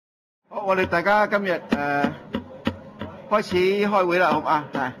好，我哋大家今日開始開會啦，好嘛？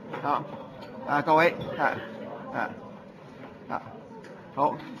係，好，各位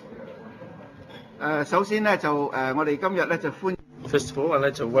好。首先咧就我哋今日咧就歡。First of all, I'd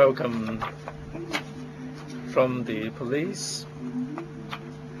like to welcome from the police,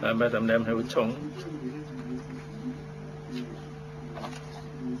 Madam Herman Hui Chung.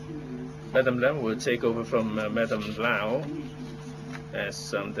 Madam Lam will take over from Madam Lau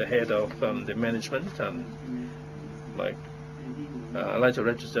as the head of the management. I'd like to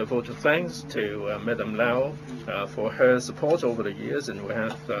register a vote of thanks to Madam Lau for her support over the years, and we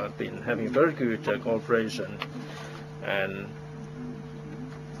have been having very good cooperation. And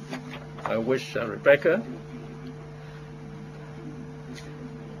I wish Rebecca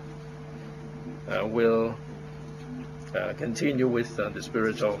will continue with the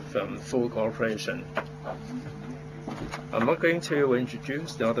spirit of full cooperation. I'm not going to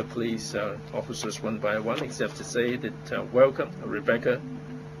introduce the other police officers one by one, except to say that welcome, Rebecca,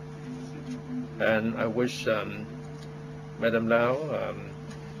 and I wish Madam Lau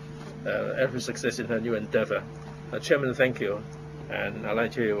every success in her new endeavor. Chairman, thank you, and I'd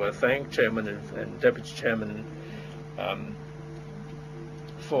like to thank Chairman and Deputy Chairman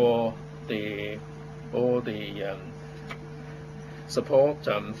for all the support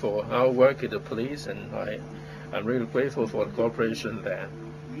for our work in the police, and I'm really grateful for the cooperation there.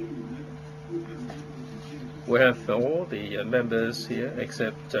 We have all the members here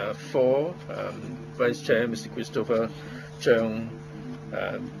except 4, Vice Chair Mr. Christopher Chung, 2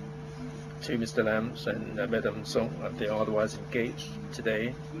 Mr. Lams and Madam Song. They are otherwise engaged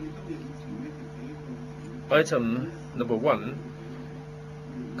today. Item number 1,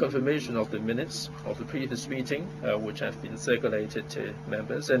 confirmation of the minutes of the previous meeting, which have been circulated to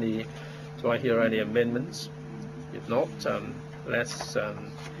members. Do I hear any amendments? If not, let's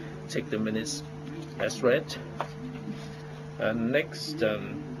take the minutes as read. Next,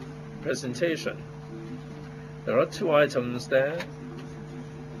 presentation. There are 2 items there,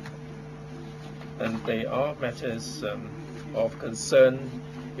 and they are matters of concern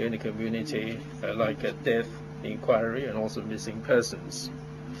in the community, like a death inquiry and also missing persons.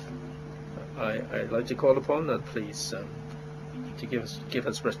 I'd like to call upon please to give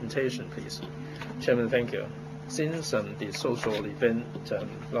us presentation, please. Chairman, thank you. Since the social event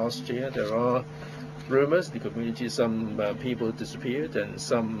last year, there are rumors in the community some people disappeared and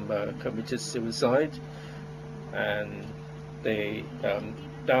some committed suicide, and they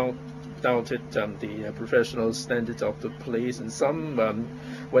doubted the professional standards of the police, and some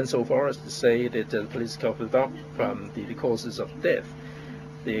went so far as to say that the police covered up the causes of death.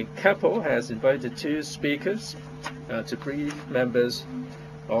 The CAPO has invited 2 speakers to brief members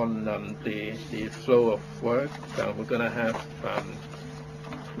on the flow of work. We're going to have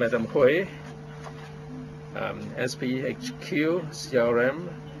Madam Hui, SPHQ,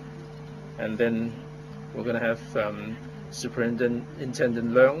 CRM, and then we're going to have Superintendent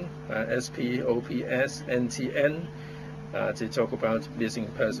Leung, SPOPS, NTN, to talk about missing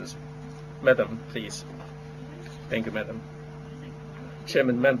persons. Madam, please. Thank you, Madam.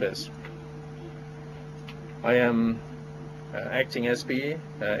 Chairman, members, I am acting SB,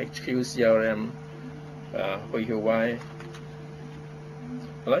 HQ CRM, Hui Wai.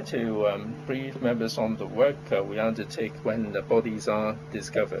 I'd like to brief members on the work we undertake when the bodies are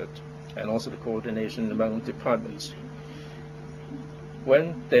discovered, and also the coordination among departments.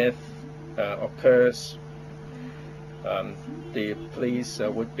 When death occurs, the police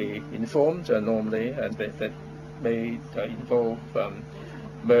would be informed normally, and that may involve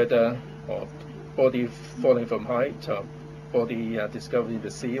murder or body falling from height, or body discovered in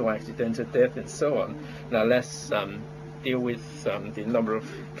the sea, or accidental death, and so on. Now let's deal with the number of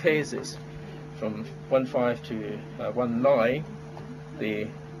cases. From 15 to 19, the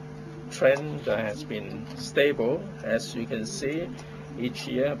trend has been stable. As you can see, each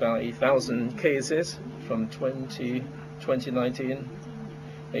year about 8,000 cases. From 2019,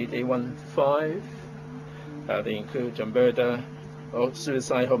 8815. They include murder,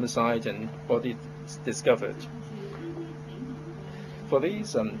 suicide, homicide, and body discovered. For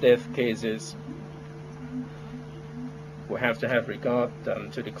these death cases, we have to have regard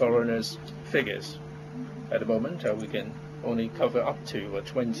to the coroner's figures. At the moment, we can only cover up to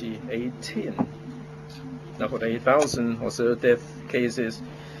 2018. Now, for the 8,000 or so death cases,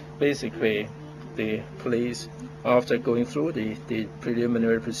 basically the police, after going through the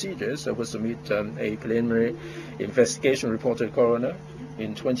preliminary procedures, will submit a preliminary investigation report to the coroner.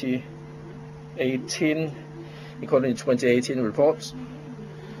 In 2018, according to 2018 reports,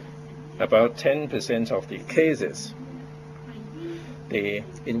 about 10% of the cases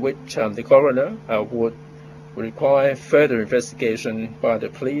in which the coroner would require further investigation by the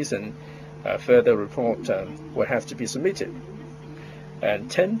police, and further report will have to be submitted. And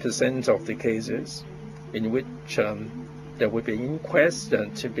 10% of the cases in which there would be inquest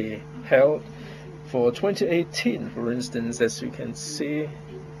to be held. For 2018, for instance, as you can see,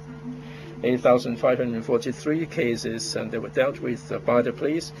 8,543 cases that were dealt with by the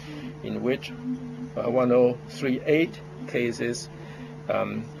police, in which 1038 cases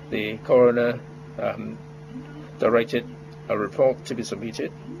the coroner directed a report to be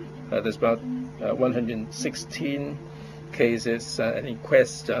submitted. There's about 116 cases an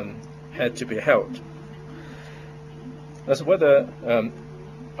inquest had to be held. As whether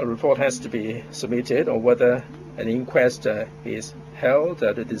a report has to be submitted or whether an inquest is held,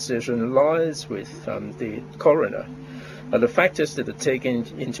 the decision lies with the coroner. The factors that are taken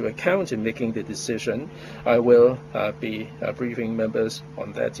into account in making the decision, I will be briefing members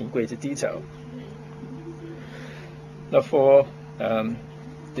on that in greater detail. Now, for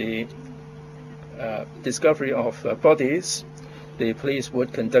the discovery of bodies, the police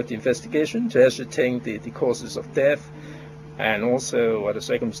would conduct investigation to ascertain the causes of death and also the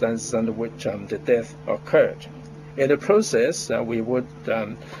circumstances under which the death occurred. In the process, we would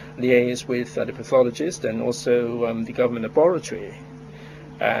liaise with the pathologist and also the government laboratory,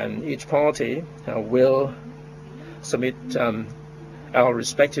 and each party will submit our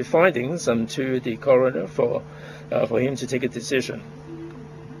respective findings to the coroner for him to take a decision.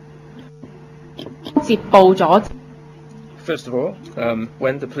 First of all,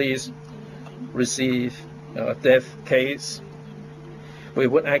 when the police receive a death case, we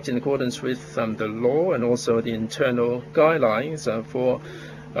would act in accordance with the law and also the internal guidelines for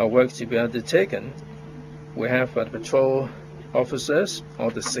work to be undertaken. We have patrol officers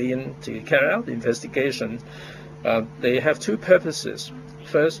on the scene to carry out the investigation. They have two purposes.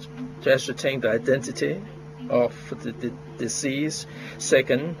 First, to ascertain the identity of the deceased.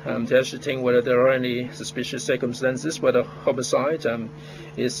 Second, to ascertain whether there are any suspicious circumstances, whether homicide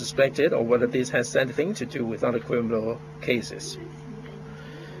is suspected or whether this has anything to do with other criminal cases.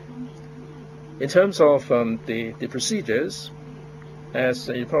 In terms of the procedures, as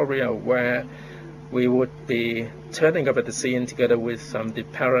you probably are aware, we would be turning up at the scene together with the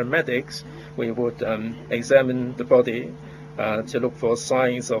paramedics. We would examine the body to look for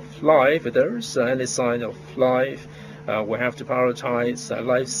signs of life. If there is any sign of life, we have to prioritize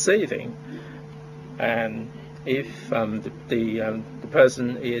life-saving. And if the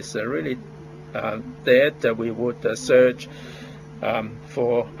person is really dead, we would search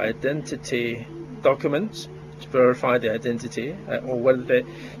for identity documents to verify the identity, or whether the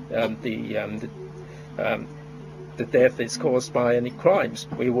death is caused by any crimes.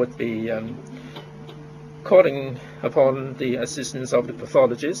 We would be calling upon the assistance of the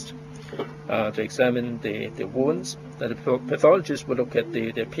pathologist to examine the wounds. The pathologist will look at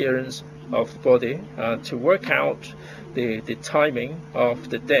the appearance of the body to work out the timing of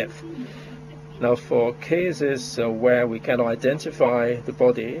the death. Now, for cases where we cannot identify the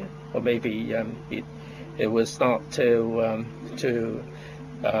body, or maybe it will start to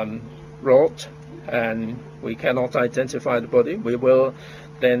rot and we cannot identify the body, we will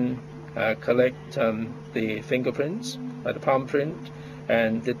then collect the fingerprints, the palm print,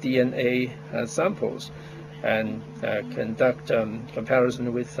 and the DNA samples, and conduct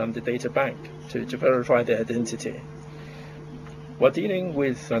comparison with the data bank to verify the identity. While dealing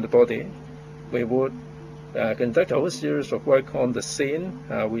with the body, we would conduct a whole series of work on the scene.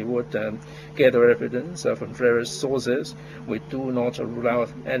 We would gather evidence from various sources. We do not rule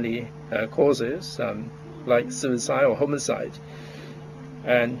out any causes like suicide or homicide.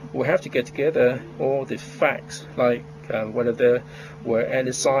 And we have to get together all the facts, like whether there were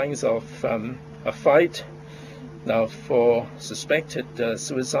any signs of a fight. Now, for suspected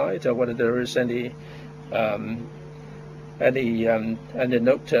suicide, whether there is any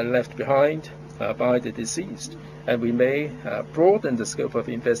note left behind by the deceased. And we may broaden the scope of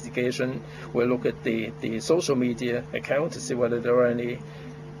investigation. We'll look at the social media account to see whether there are any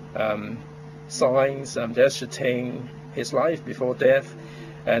signs to ascertain his life before death.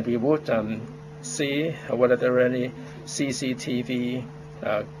 And we would see whether there are any CCTV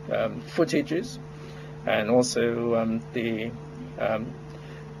footages, and also the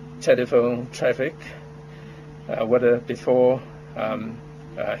telephone traffic, whether before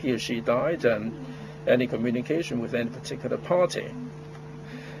he or she died, any communication with any particular party.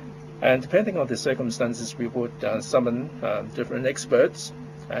 And depending on the circumstances, we would summon different experts.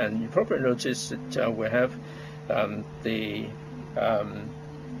 And you probably noticed that we have the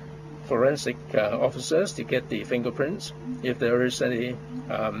forensic officers to get the fingerprints. If there is any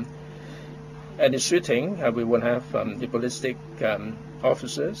shooting, we will have the ballistic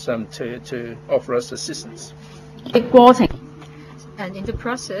officers to offer us assistance. And in the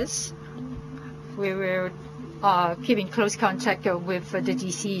process, we will keep in close contact with the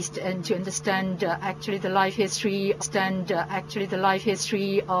deceased and to understand actually the life history, of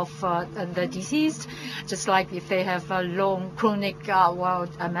the deceased, just like if they have a long chronic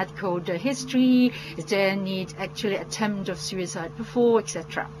medical history, is there any actually attempt of suicide before,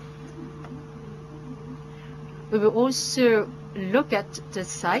 etc. We will also look at the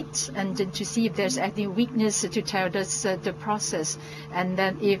site and then to see if there's any weakness to tell us the process, and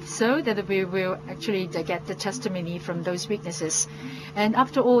then if so, then we will actually get the testimony from those weaknesses. And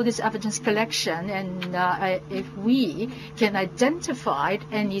after all this evidence collection, and if we can identify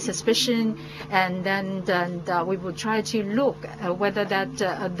any suspicion, and then we will try to look whether that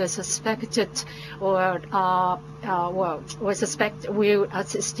the suspected or suspect will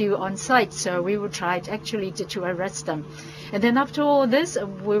still on site, so we will try to arrest them. And then after all this,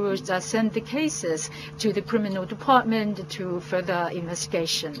 we will send the cases to the criminal department to further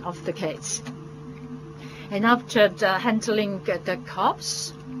investigation of the case. And after handling the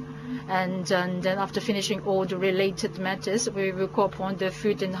cops, and then after finishing all the related matters, we will call upon the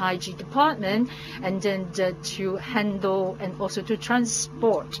Food and Hygiene Department, and then to handle and also to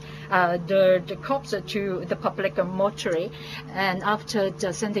transport the corpse to the public mortuary. And after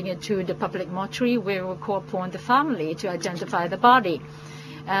sending it to the public mortuary, we will call upon the family to identify the body.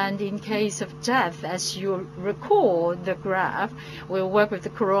 And in case of death, as you recall the graph, we'll work with the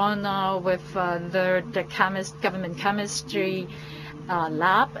coroner, with the government chemistry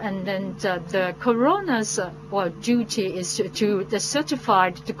lab, and then the coroner's duty is to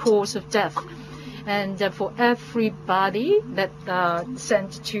certify the cause of death. And for everybody that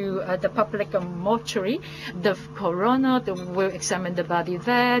sent to the public mortuary, the coroner will examine the body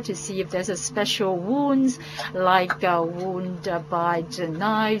there to see if there's a special wounds, like a wound by the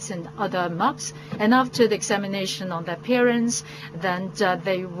knives and other marks. And after the examination on the appearance, then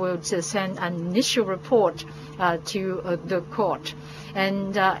they will send an initial report to the court.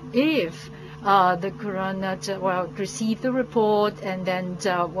 And if the coroner receive the report and then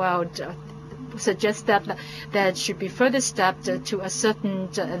suggest that there should be further steps to ascertain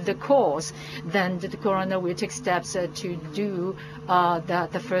the cause, then the coroner will take steps to do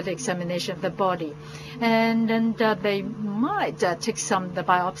the further examination of the body. And then they might take the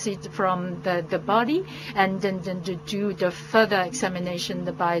biopsy from the body, and then to do the further examination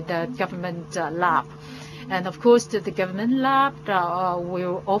by the government lab. And of course, the government lab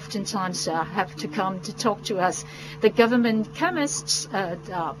will oftentimes have to come to talk to us. The government chemists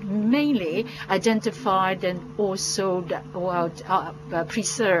mainly identified and also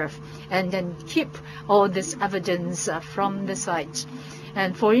preserve and then keep all this evidence from the site.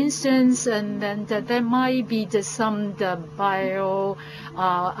 And for instance, and then there might be some bio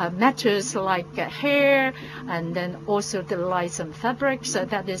matters like hair, and then also some fabrics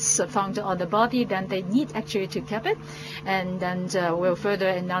that is found on the body. Then they need actually to keep it, and then further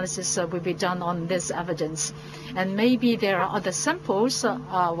analysis will be done on this evidence. And maybe there are other samples.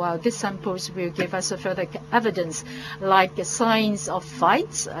 These samples will give us a further evidence, like signs of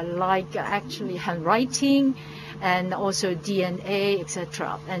fights, like actually handwriting, and also DNA,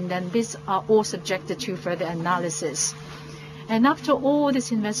 etc. And then these are all subjected to further analysis. And after all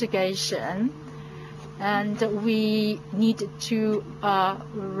this investigation, and we need to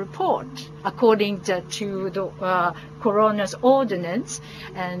report according to the coroner's ordinance,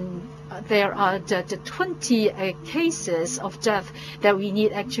 and there are the 20 cases of death that we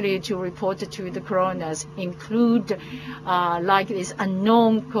need actually to report to the coroners, include like this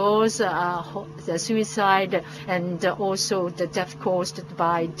unknown cause, the suicide, and also the death caused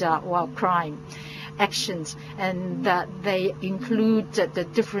by the crime actions, and that they include the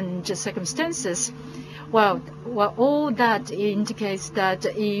different circumstances. Well, all that indicates that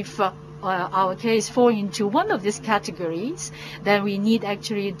if our case fall into one of these categories, then we need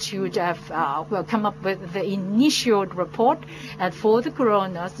actually to have, come up with the initial report for the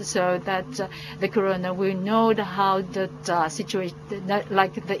coroner, so that the coroner will know how the situation,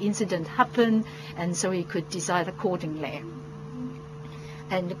 like the incident happened, and so he could decide accordingly.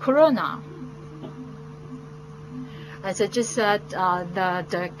 And the coroner, as I just said,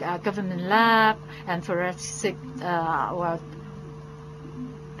 the government lab and forensic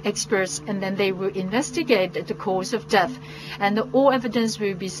experts, and then they will investigate the cause of death, and all evidence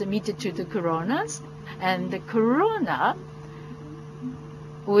will be submitted to the coroners, and the coroner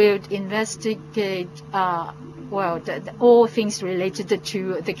will investigate all things related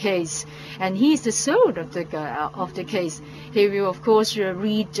to the case, and he is the soul of the case. He will, of course,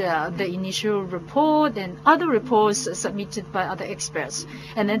 read the initial report and other reports submitted by other experts.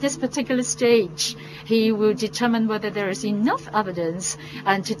 And at this particular stage, he will determine whether there is enough evidence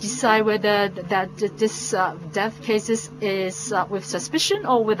and to decide whether that this death cases is with suspicion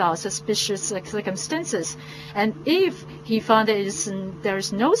or without suspicious circumstances. And if he found there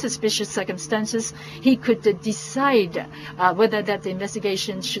is no suspicious circumstances, he could decide whether that the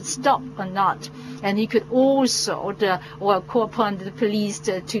investigation should stop or not. And he could also call upon the police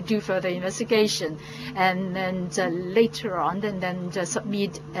to do further investigation, and then later on, then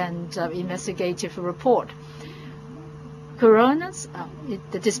submit an investigative report. Coroner's,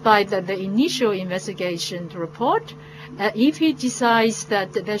 despite the initial investigation report, if he decides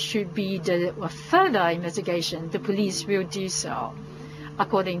that there should be a further investigation, the police will do so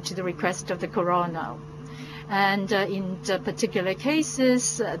according to the request of the coroner. And in the particular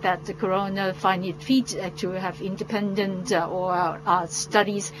cases that the coroner find it fit to have independent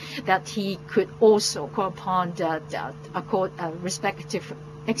studies, that he could also call upon the respective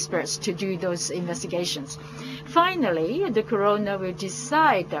experts to do those investigations. Finally, the coroner will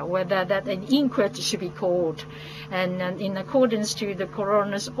decide whether that an inquiry should be called. And in accordance to the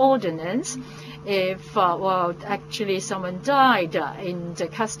coroner's ordinance, if actually someone died in the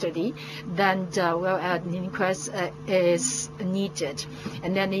custody, then an inquest is needed,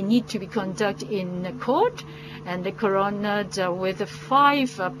 and then they need to be conducted in court. And the coroner, with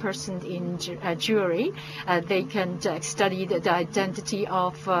 5 persons in jury, they can study the identity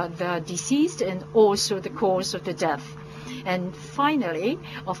of the deceased and also the cause of the death. And finally,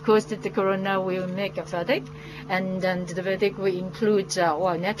 of course, the coroner will make a verdict, and then the verdict will include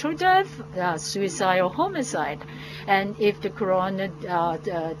natural death, suicide, or homicide. And if the coroner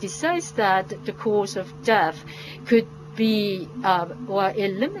decides that the cause of death could be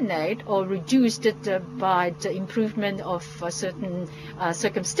eliminated or reduced by the improvement of certain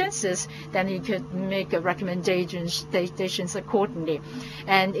circumstances, then he could make recommendations accordingly.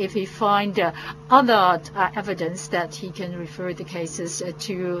 And if he find other evidence, that he can refer the cases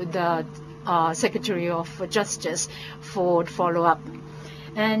to the Secretary of Justice for follow-up.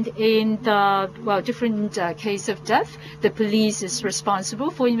 And in the different case of death, the police is responsible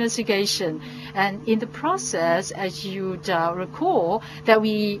for investigation. And in the process, as you recall, that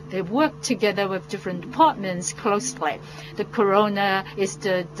we work together with different departments closely. The coroner is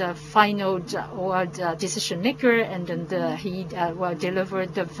the final decision maker, and then he will deliver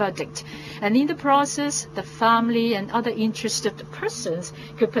the verdict. And in the process, the family and other interested persons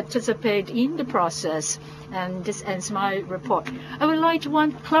could participate in the process. And this ends my report. I would like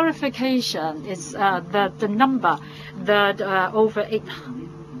one clarification. Is the number that over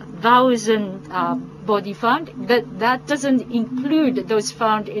 8,000 body found, that doesn't include those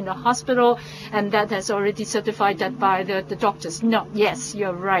found in the hospital and that has already certified that by the doctors. No, yes,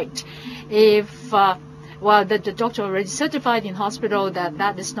 you're right. If the doctor already certified in hospital,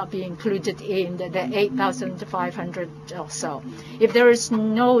 that is not being included in the 8,500 or so. If there is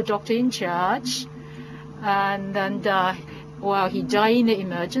no doctor in charge, and then he died in the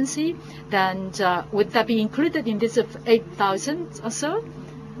emergency, then would that be included in this 8,000 or so?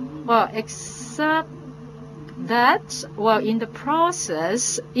 Well, except that, in the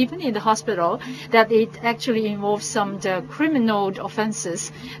process, even in the hospital, that it actually involves some criminal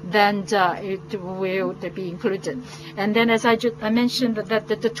offenses, then it will be included. And then, as I mentioned, that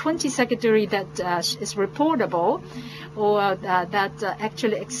the 20 secretary that is reportable, or that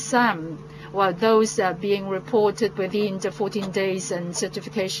actually exam, those are being reported within the 14 days and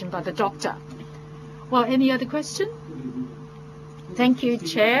certification by the doctor. Any other question? Thank you,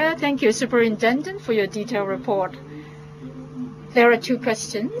 Chair. Thank you, Superintendent, for your detailed report. There are 2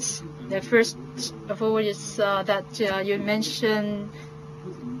 questions. The first of all is that you mentioned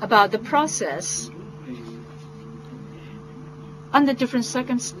about the process. Under different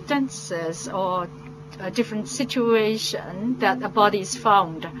circumstances or a different situation that a body is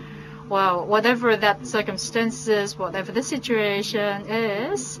found, whatever that circumstances, whatever the situation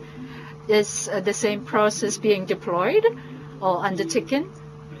is the same process being deployed or undertaken?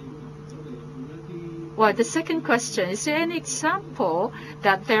 The second question, is there any example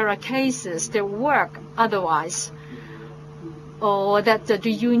that there are cases that work otherwise? Or that do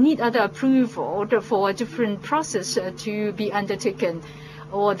you need other approval for a different process to be undertaken?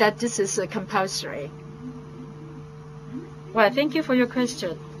 Or that this is compulsory? Thank you for your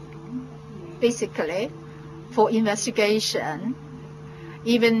question. Basically, for investigation,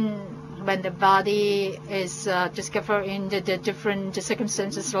 even when the body is discovered in the different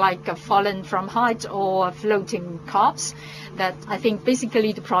circumstances, like fallen from height or floating corpse, that I think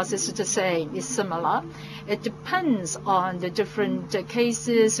basically the process is the same, is similar. It depends on the different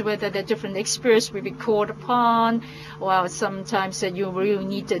cases, whether the different experts will be called upon. Well, sometimes you really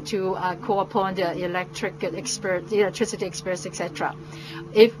need to call upon the electricity experts, etc.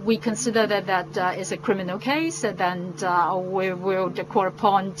 If we consider that is a criminal case, then we will call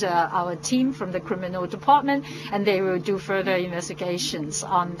upon our team from the criminal department, and they will do further investigations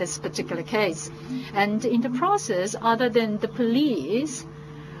on this particular case. And in the process, other than the police,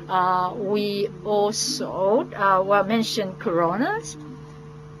 we also mentioned coroners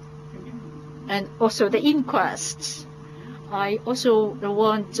and also the inquest. I also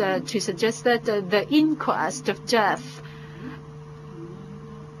want to suggest that the inquest of death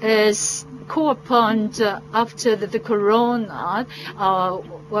is called upon after the coroner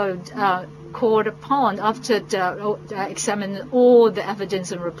called upon after examine all the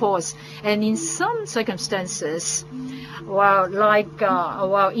evidence and reports. And in some circumstances,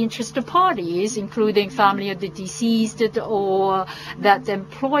 interested parties, including family of the deceased or that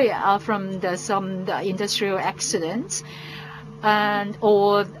employer from some industrial accidents, and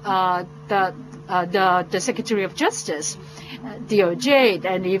or the Secretary of Justice, DOJ,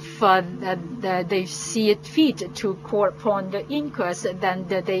 and if they see it fit to call upon the inquest, then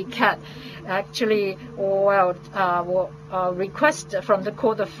they can actually request from the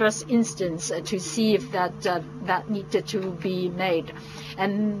court of first instance to see if that needed to be made.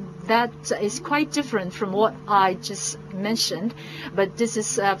 And that is quite different from what I just mentioned, but this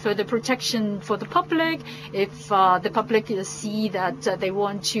is for the protection for the public. If the public see that they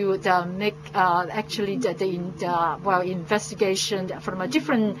want to make actually the investigation from a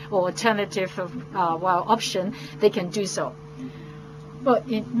different or alternative option, they can do so. But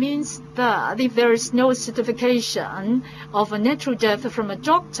it means that if there is no certification of a natural death from a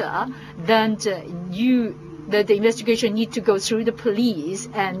doctor, then the investigation need to go through the police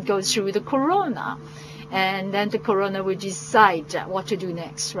and go through the coroner, and then the coroner will decide what to do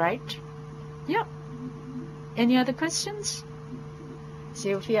next, right? Yeah. Any other questions?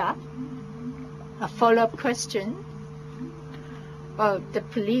 Sylvia, a follow-up question. Well, the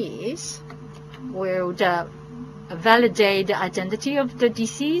police will validate the identity of the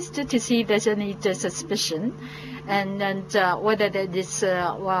deceased to see if there's any suspicion, and then whether there is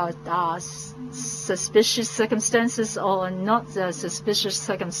suspicious circumstances or not suspicious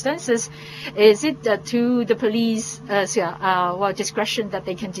circumstances, is it to the police discretion that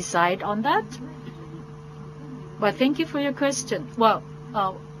they can decide on that? Well, thank you for your question. Well,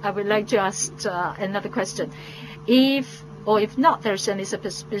 I would like to ask another question. If not there's any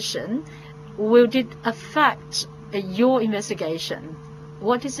suspicion, will it affect your investigation?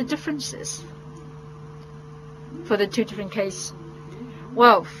 What is the differences for the two different cases?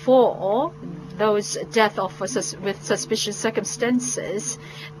 Well, for those death with suspicious circumstances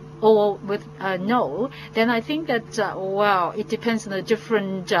or with no, then I think that it depends on the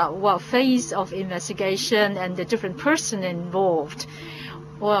different phase of investigation and the different person involved.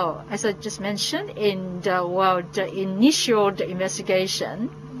 Well, as I just mentioned, in the initial investigation,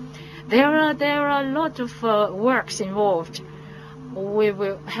 there are a lot of works involved. We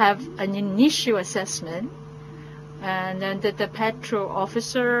will have an initial assessment, and then the patrol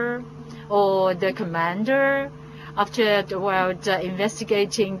officer or the commander, after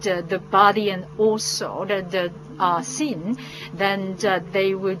investigating the body and also the scene, then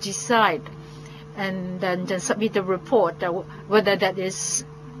they will decide and then submit the report whether that is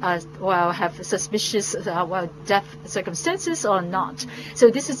have suspicious death circumstances or not.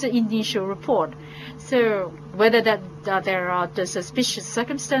 So this is the initial report. So whether that there are the suspicious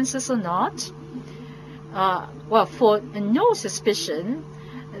circumstances or not, for no suspicion,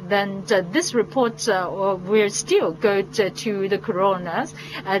 then this report will still go to the coroners,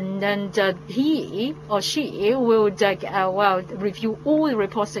 and then he or she will review all the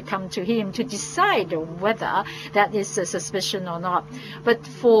reports that come to him to decide whether that is a suspicion or not. But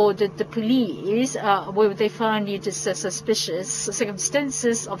for the police, will they find it is suspicious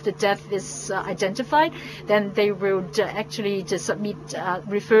circumstances of the death is identified, then they will actually just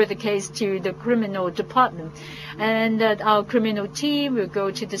refer the case to the criminal department, and our criminal team will go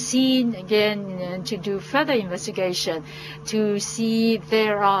to the scene again and to do further investigation to see if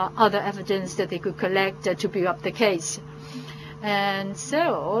there are other evidence that they could collect to build up the case. And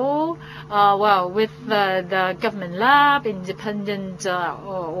so, well, with the government lab, independent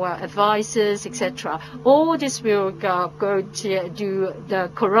advisors, etc., all this will go to do the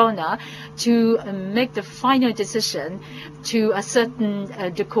coroner to make the final decision to ascertain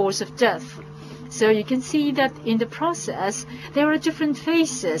the cause of death. So you can see that in the process, there are different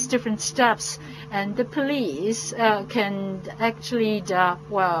phases, different steps, and the police can actually,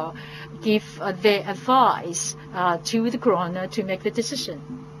 give their advice to the coroner to make the decision.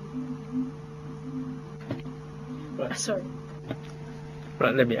 Right. Sorry.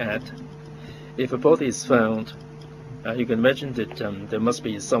 Right, let me add. If a body is found, you can imagine that there must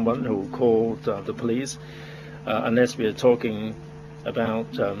be someone who called the police, unless we are talking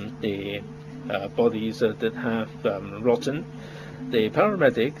about the bodies that have rotten. The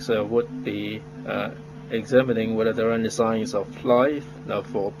paramedics would be examining whether there are any signs of life. Now,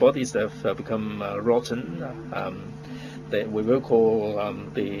 for bodies that have become rotten, we will call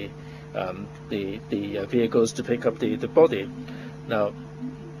the vehicles to pick up the body. Now,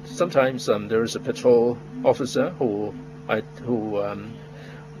 sometimes there is a patrol officer who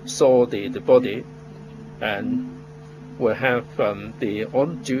saw the body, and will have the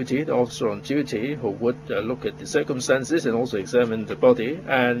officer on duty who would look at the circumstances and also examine the body,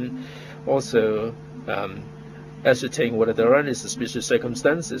 and also ascertain whether there are any suspicious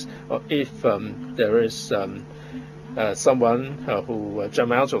circumstances, or if there is someone who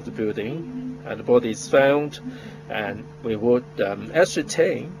jumped out of the building and the body is found, and we would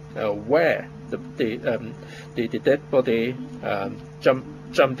ascertain where the dead body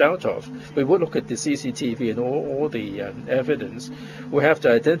jumped out of. We would look at the CCTV and all the evidence. We have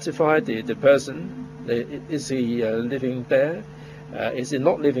to identify the person. Is he living there? Is he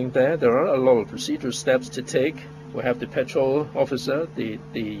not living there? There are a lot of procedural steps to take. We have the patrol officer, the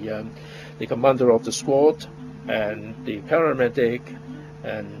commander of the squad, and the paramedic,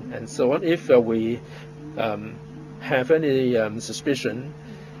 and so on. If we have any suspicion,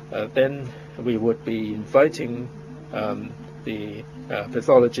 then we would be inviting the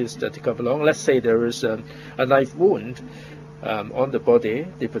pathologist to come along. Let's say there is a knife wound on the body.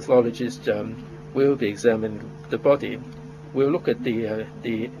 The pathologist will be examining the body. We'll look at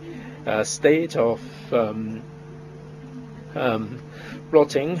the state of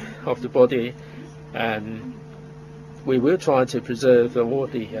rotting of the body, and we will try to preserve all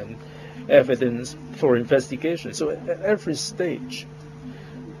the evidence for investigation. So at every stage,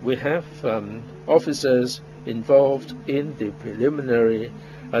 we have officers involved in the preliminary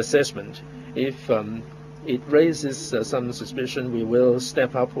assessment. If it raises some suspicion, we will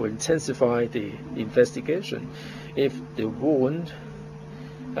step up or intensify the investigation. If the wound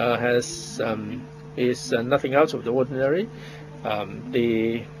is nothing out of the ordinary,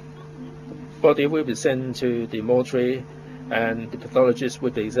 the body will be sent to the mortuary, and the pathologist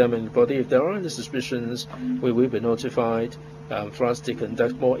will be examining the body. If there are any suspicions, we will be notified for us to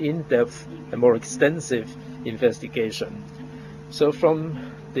conduct more in-depth and more extensive investigation. So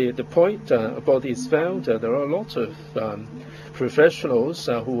from the point a body is found, there are a lot of professionals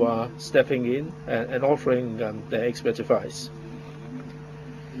who are stepping in and offering their expert advice.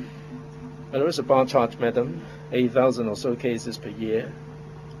 And there is a bar chart, madam, 8,000 or so cases per year.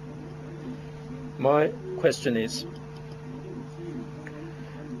 My question is,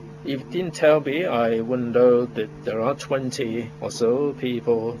 if you didn't tell me, I wouldn't know that there are 20 or so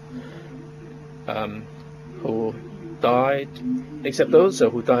people who died, except those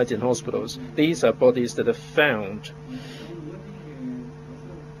who died in hospitals. These are bodies that are found.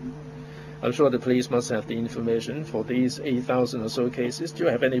 I'm sure the police must have the information for these 8,000 or so cases. Do you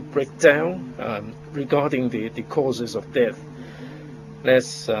have any breakdown regarding the causes of death?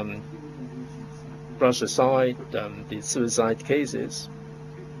 Let's brush aside the suicide cases.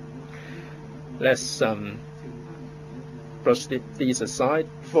 Let's brush these aside.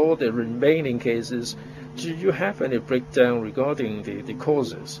 For the remaining cases, do you have any breakdown regarding the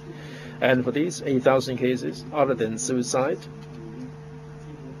causes? And for these 8,000 cases, other than suicide,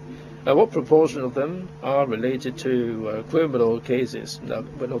 what proportion of them are related to criminal cases? Now,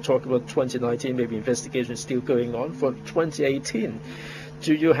 we're not talking about 2019, maybe investigation is still going on. For 2018,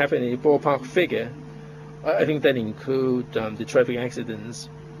 do you have any ballpark figure? I think that include the traffic accidents,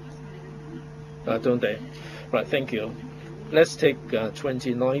 don't they? Right, thank you. Let's take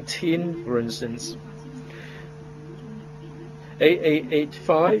 2019, for instance.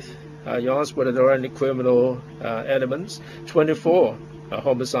 8885, you asked whether there are any criminal elements. 24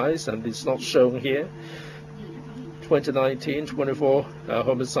 homicides, and it's not shown here. 2019, 24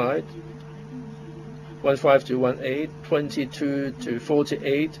 homicide. 15 to 18, 22 to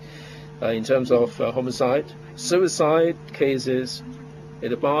 48 in terms of homicide. Suicide cases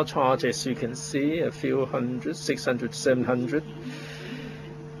in the bar chart, as you can see, a few hundred, 600, 700.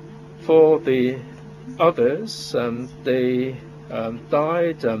 For the others, they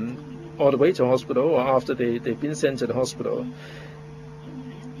died on the way to hospital or after they've been sent to the hospital.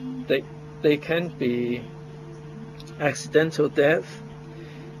 They can be accidental death.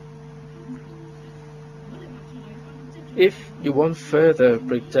 If you want further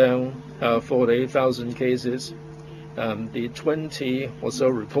breakdown for the 8,000 cases, the 20 or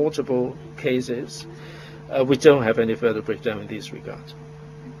so reportable cases, we don't have any further breakdown in this regard.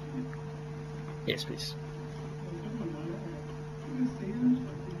 Yes, please.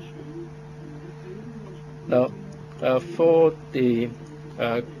 Now, for the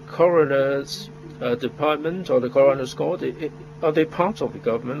coroner's department or the coroner's court, are they part of the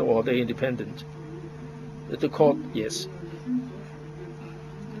government or are they independent? The court, yes.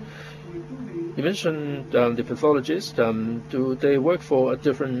 You mentioned the pathologists. Do they work for a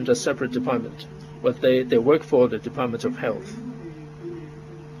different, separate department? Well, they work for the Department of Health.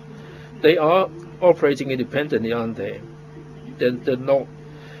 They are operating independently, aren't they? They're not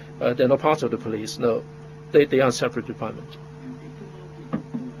part of the police. No, they are a separate department.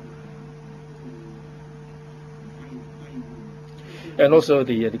 And also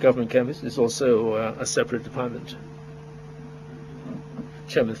the government chemist is also a separate department.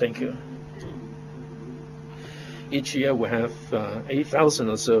 Chairman, thank you. Each year we have 8,000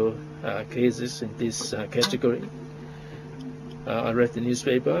 or so cases in this category. I read the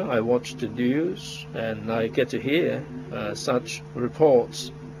newspaper, I watch the news, and I get to hear such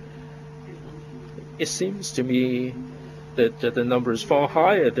reports. It seems to me that the number is far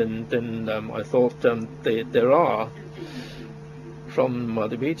higher than I thought there are from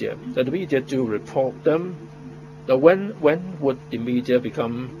the media. The media do report them. Now, when would the media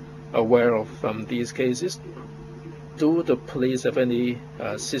become aware of these cases? Do the police have any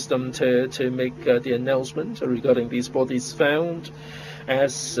system to make the announcement regarding these bodies found?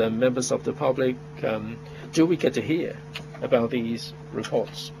 As members of the public, do we get to hear about these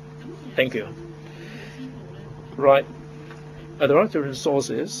reports? Thank you. Right. There are different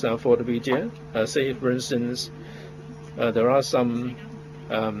sources for the media. Say, for instance, there are some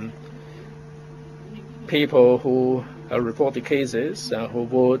people who report the cases who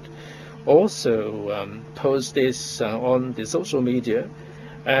would also post this on the social media,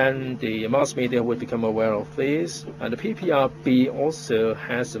 and the mass media would become aware of this. And the PPRB also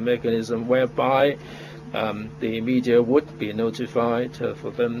has a mechanism whereby the media would be notified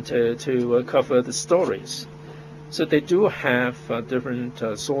for them to cover the stories. So they do have different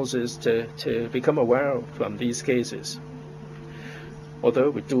sources to become aware of these cases, although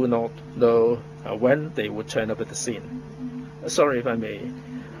we do not know when they would turn up at the scene. Sorry if I may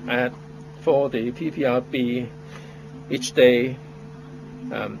add, for the PPRB, each day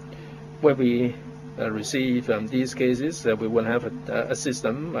when we receive these cases, we will have a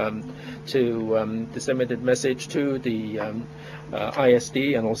system to disseminate a message to the ISD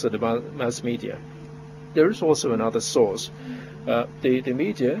and also the mass media. There is also another source. The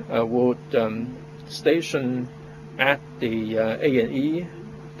media would station at the A&E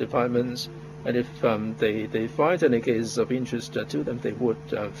departments, and if they find any cases of interest to them, they would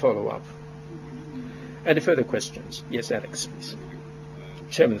follow up. Any further questions? Yes, Alex, please.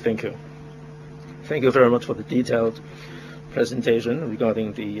 Chairman, thank you. Thank you very much for the detailed presentation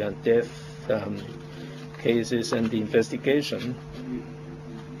regarding the death cases and the investigation.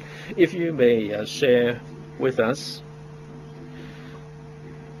 If you may share with us,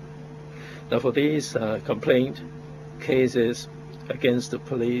 now for these complaint cases against the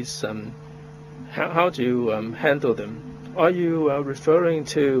police, how do you handle them? Are you referring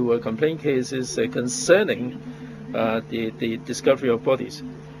to complaint cases concerning the discovery of bodies?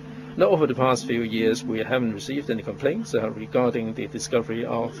 Now, over the past few years, we haven't received any complaints regarding the discovery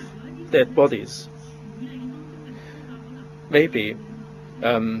of dead bodies. Maybe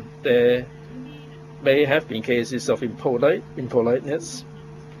there may have been cases of impoliteness.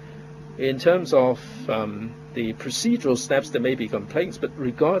 In terms of the procedural steps, there may be complaints, but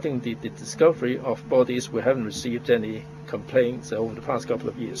regarding the discovery of bodies, we haven't received any complaints over the past couple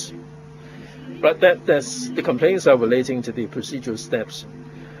of years. But that's the complaints are relating to the procedural steps,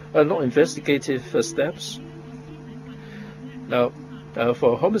 not investigative steps. Now,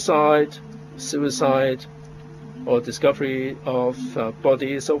 for homicide, suicide, or discovery of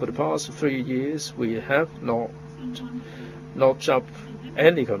bodies over the past 3 years, we have not notched up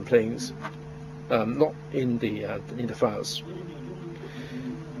any complaints, not in the files.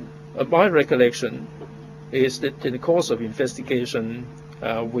 My recollection is that in the course of investigation,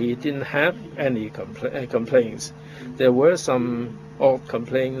 we didn't have any complaints. There were some odd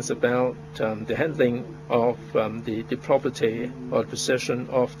complaints about the handling of the property or possession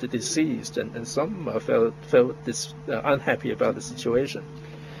of the deceased, and some felt unhappy about the situation.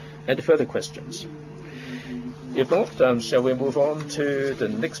 Any further questions? If not, shall we move on to the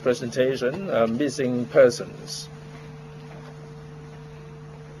next presentation, missing persons.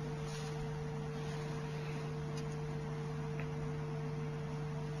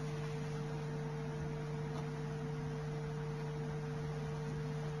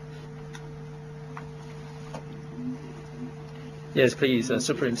 Yes, please,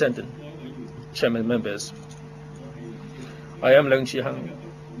 Superintendent, Chairman, members. I am Leung Chi-hung,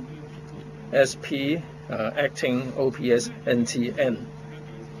 SP, acting OPS NTN.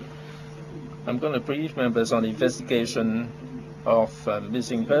 I'm going to brief members on the investigation of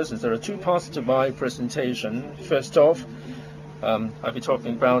missing persons. There are two parts to my presentation. First off, I'll be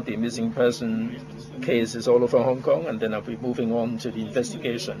talking about the missing person cases all over Hong Kong, and then I'll be moving on to the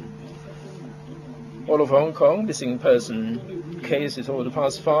investigation. All over Hong Kong, missing person cases over the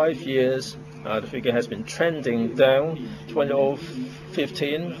past 5 years, the figure has been trending down.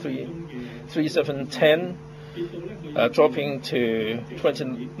 2015, 3710, dropping to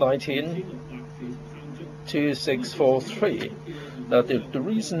 2019, 2643. Now, the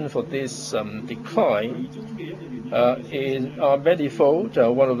reason for this decline are manifold.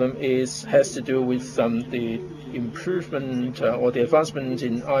 One of them has to do with the improvement or the advancement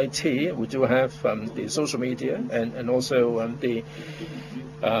in IT. We do have the social media and also the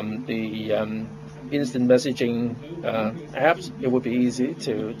instant messaging apps. It would be easy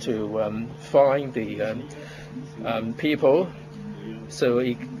to find the people, so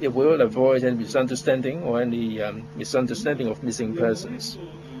it will avoid any misunderstanding or any misunderstanding of missing persons.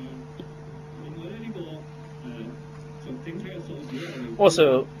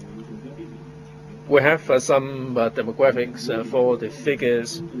 Also, we have some demographics for the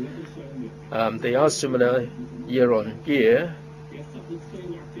figures. They are similar year on year.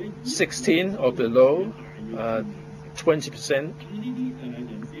 16 or below, 20%.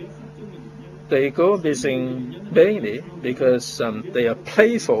 They go missing mainly because they are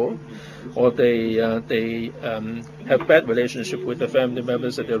playful, or they have bad relationship with the family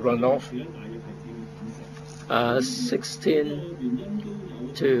members that they run off. 16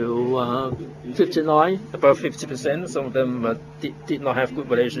 to 59, about 50%. Some of them did not have good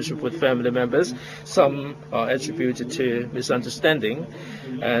relationship with family members. Some are attributed to misunderstanding,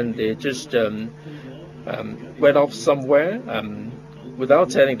 and they just went off somewhere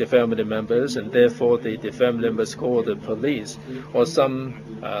without telling the family members, and therefore the family members called the police. Or some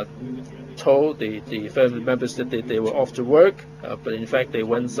told the family members that they were off to work, but in fact they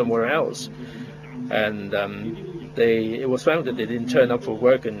went somewhere else. And it was found that they didn't turn up for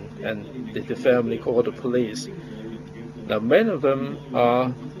work, and the family called the police. Now, many of them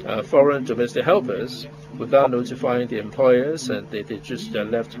are foreign domestic helpers without notifying the employers, and they just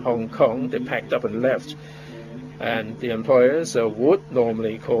left Hong Kong. They packed up and left, and the employers would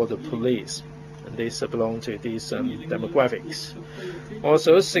normally call the police, and these belong to these demographics.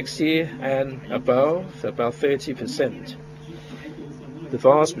 Also, 60 and above, about 30%. The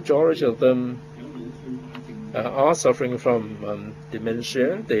vast majority of them are suffering from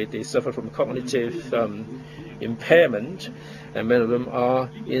dementia. They suffer from cognitive impairment, and many of them are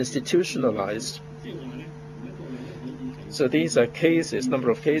institutionalized. So these are cases, number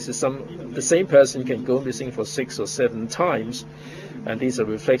of cases. The same person can go missing for 6 or 7 times, and these are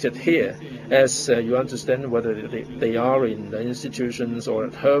reflected here. As you understand whether they are in institutions or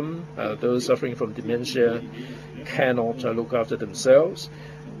at home, those suffering from dementia cannot look after themselves,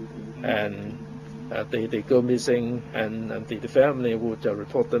 and they go missing, and the family would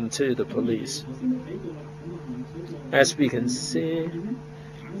report them to the police. As we can see,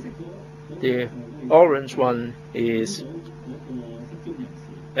 the orange one is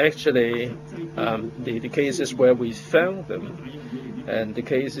actually the cases where we found them, and the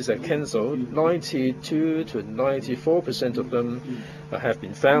cases are cancelled. 92 to 94% of them have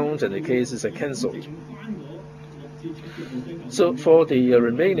been found, and the cases are cancelled. So for the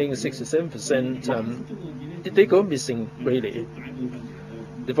remaining 67%, did they go missing really?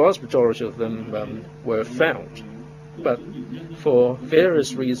 The vast majority of them were found, but for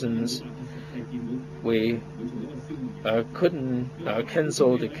various reasons we couldn't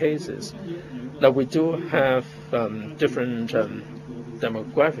cancel the cases. Now, we do have different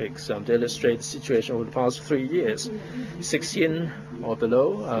demographics to illustrate the situation over the past 3 years. 16 or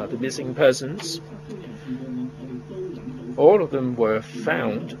below, the missing persons, all of them were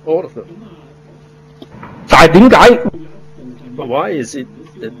found, all of them. But why is it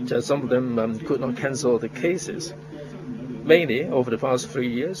that some of them could not cancel the cases? Mainly over the past 3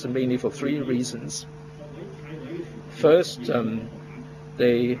 years, and mainly for 3 reasons. First,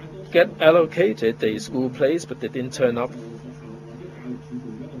 they get allocated a school place, but they didn't turn up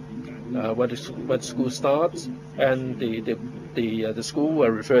when school starts, and the school will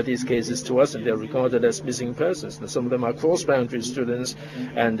refer these cases to us, and they're regarded as missing persons. And some of them are cross-boundary students,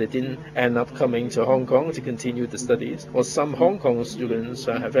 and they didn't end up coming to Hong Kong to continue the studies. Or some Hong Kong students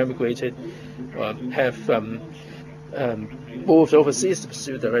have emigrated, have moved overseas to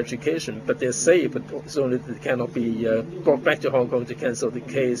pursue their education, but they're safe, but it's only they cannot be brought back to Hong Kong to cancel the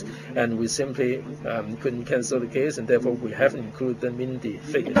case, and we simply couldn't cancel the case, and therefore we haven't included them in the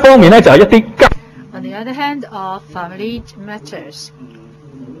figure. On the other hand, family matters.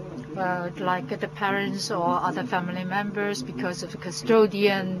 Like the parents or other family members, because of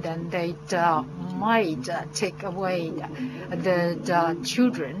custodian, then they might take away the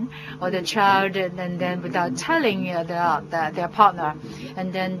children or the child, and then without telling their partner,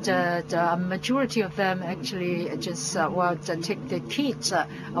 and then the majority of them actually just take the kids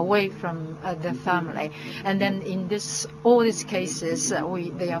away from the family, and then in all these cases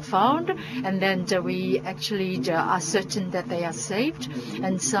they are found, and then we actually are certain that they are saved,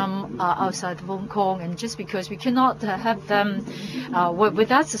 and some outside of Hong Kong, and just because we cannot have them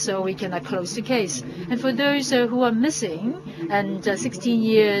with us, so we cannot close the case. And for those who are missing and 16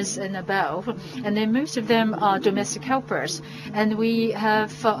 years and above, and then most of them are domestic helpers, and we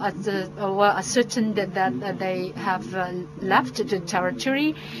have certain that they have left the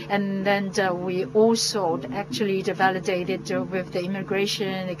territory, and then we also actually validated with the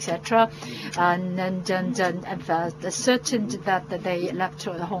immigration, etc., and then certain that they left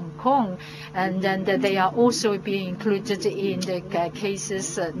to Hong Kong, and then they are also being included in the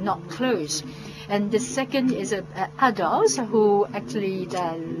cases not closed. And the second is adults who actually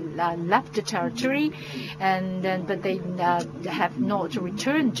left the territory, and then but they have not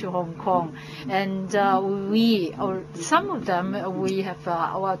returned to Hong Kong. And some of them we have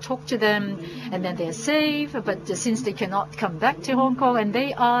talked to them, and then they're safe. But since they cannot come back to Hong Kong, and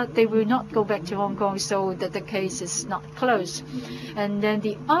they will not go back to Hong Kong, so that the case is not closed. And then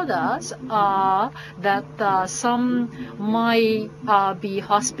the others are that some might be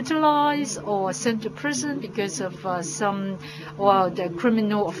hospitalized or sent to prison because of the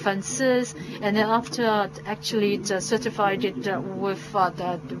criminal offences, and then after actually certified it with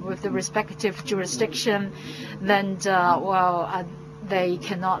the respective jurisdiction, then they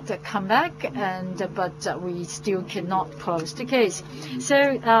cannot come back, but we still cannot close the case. So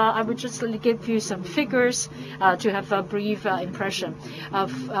I would just give you some figures to have a brief impression.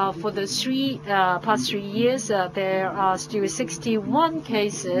 For the past 3 years, there are still 61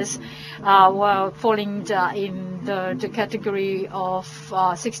 cases falling in the category of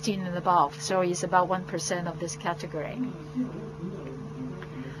 16 and above. So it's about 1% of this category.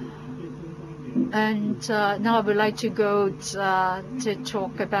 And now I would like to go to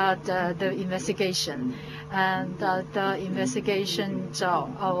talk about the investigation. And the investigation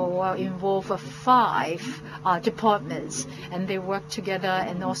will involve 5 departments, and they work together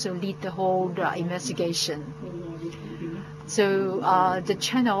and also lead the whole investigation. So the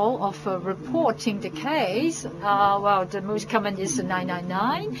channel of reporting the case, the most common is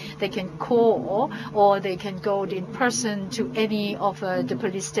 999. They can call, or they can go in person to any of the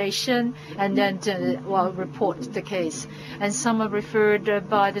police station and then report the case. And some are referred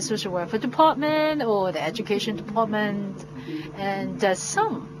by the social welfare department or the education department, and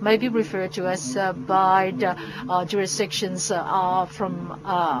some may be referred to us by the jurisdictions from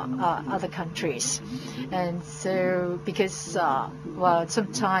other countries. And so because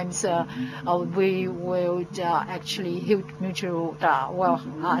sometimes we will actually help mutual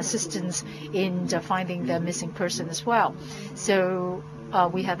assistance in finding the missing person as well. So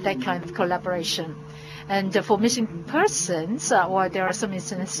we have that kind of collaboration. And for missing persons, there are some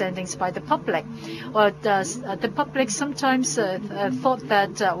misunderstandings by the public. The public sometimes thought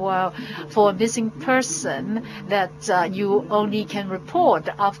that, for a missing person, that you only can report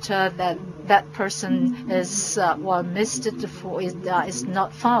after that person is missed, is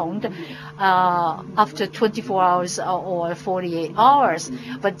not found after 24 hours or 48 hours.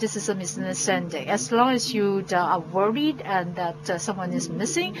 But this is a misunderstanding. As long as you are worried and that someone is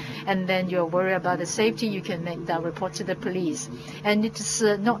missing, and then you're worried about the safety, you can make that report to the police. And it is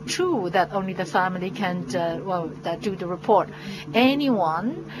not true that only the family can do the report.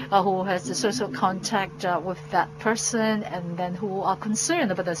 Anyone who has a social contact with that person, and then who are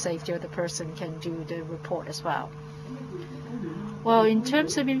concerned about the safety of the person, can do the report as well. Well, in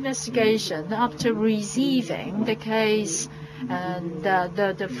terms of investigation, after receiving the case, and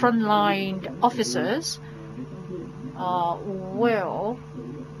the frontline officers will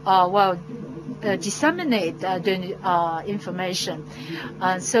disseminate the information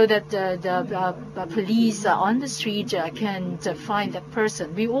so that the police on the street can find that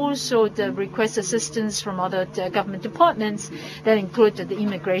person. We also request assistance from other government departments that include the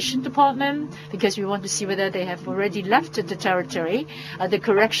immigration department, because we want to see whether they have already left the territory, the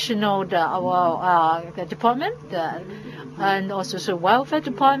correctional department, and also the welfare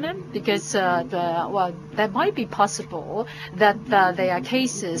department, because that might be possible that there are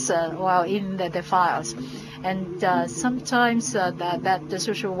cases in the files. And sometimes that the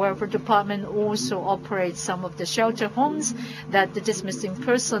social welfare department also operates some of the shelter homes that the missing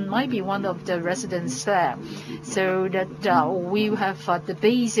person might be one of the residents there. So that we have the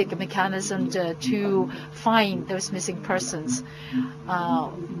basic mechanism to find those missing persons.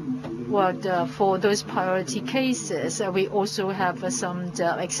 For those priority cases, we also have some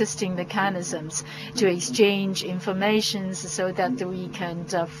existing mechanisms to exchange information so that we can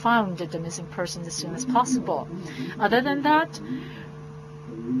find the missing person as soon as possible. Other than that,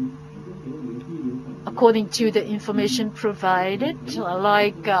 according to the information provided,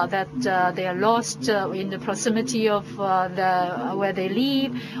 like that they are lost in the proximity of where they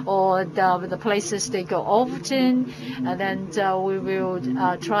live, or the places they go often, and then we will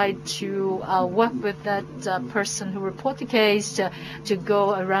try to work with that person who report the case to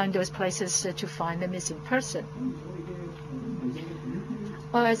go around those places to find the missing person.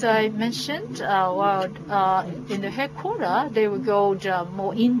 Well, as I mentioned, in the headquarters, they will go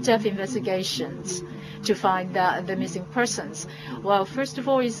more in-depth investigations to find the missing persons. Well, first of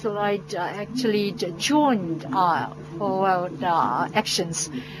all, it's like actually joint actions.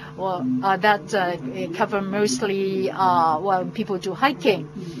 That cover mostly people do hiking.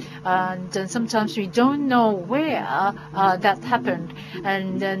 And then sometimes we don't know where that happened,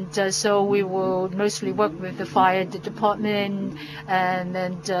 and then so we will mostly work with the fire department and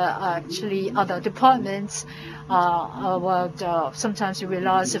then actually other departments. Sometimes we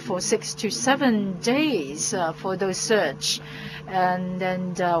last for 6 to 7 days for those search, and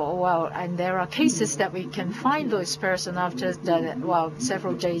then and there are cases that we can find those persons after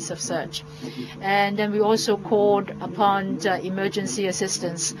several days of search. And then we also called upon emergency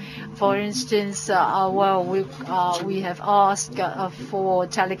assistance. For instance, we have asked for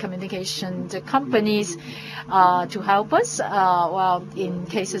telecommunication companies to help us in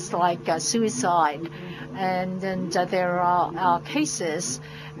cases like suicide. And then there are cases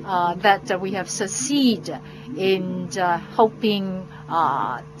that we have succeeded in helping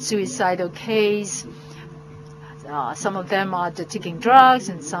suicidal case. Some of them are taking drugs,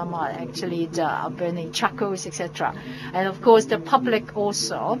 and some are actually burning charcoals, etc. And of course, the public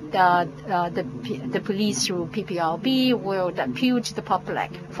also, the police through PPRB will appeal to the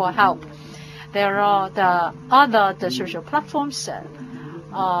public for help. There are the social platforms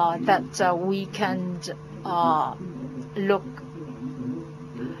that we can look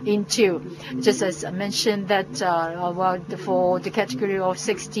into. Just as I mentioned that for the category of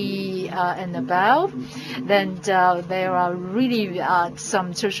 60 and above, then there are really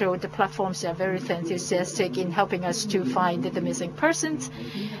some social platforms that are very enthusiastic in helping us to find the missing persons.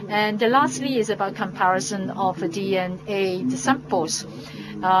 And lastly is about comparison of DNA samples.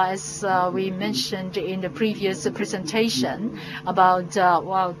 As we mentioned in the previous presentation about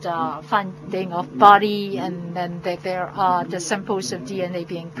finding of body, and then there are the samples of DNA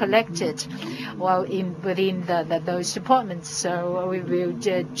being collected within those departments. So we will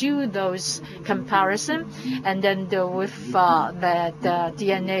do those comparison, and then with the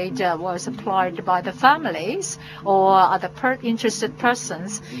DNA that was applied by the families or other interested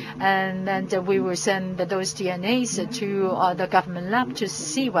persons, and then we will send those DNAs to the government lab to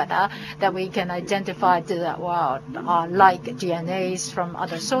see whether that we can identify like DNAs from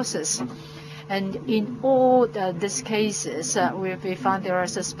other sources. And in all these cases, we found there are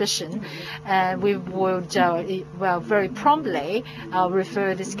suspicion, and we would very promptly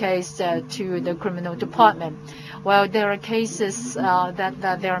refer this case to the criminal department. Well, there are cases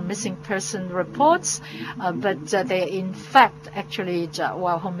that there are missing person reports, but they are in fact actually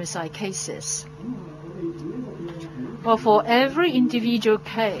homicide cases. Well, for every individual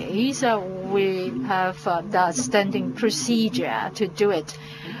case, we have the standing procedure to do it.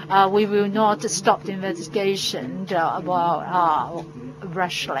 We will not stop the investigation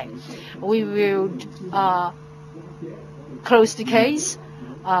rashly. We will close the case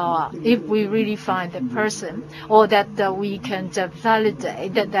if we really find the person, or that we can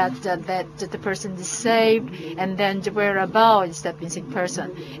validate that the person is saved, and then the whereabouts that missing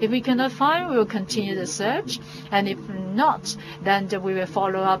person. If we cannot find, we will continue the search, and if not, then we will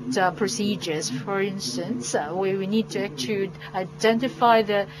follow up the procedures. For instance, we need to actually identify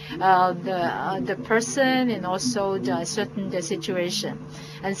the person and also the certain situation.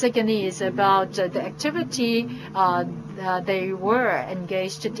 And secondly is about the activity they were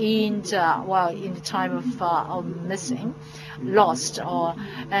engaged in in the time of missing, lost,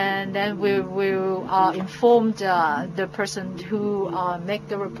 and then we will inform the person who make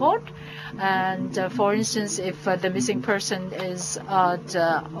the report. And for instance, if the missing person is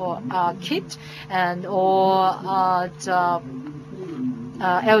the kid and or the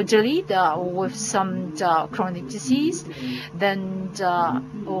elderly with some chronic disease, then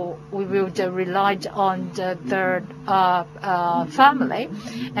we will rely on the third family.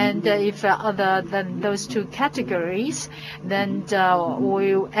 And if other than those two categories, then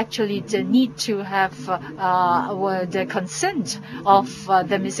we actually need to have the consent of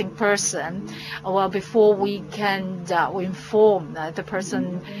the missing person before we can inform the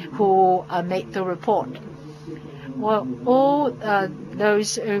person who made the report. Well, all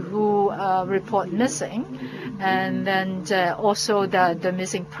those who report missing, and then also the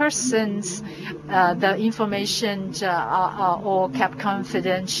missing persons, the information are all kept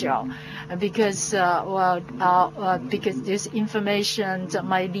confidential, because because this information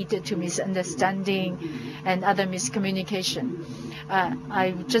might lead to misunderstanding and other miscommunication.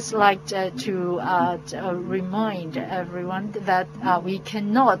 I would just like to remind everyone that we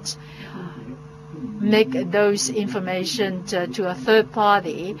cannot make those information to a third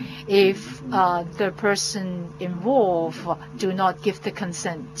party if the person involved do not give the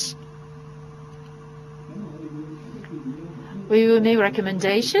consent. We will make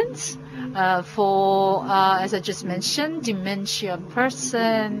recommendations for, as I just mentioned, dementia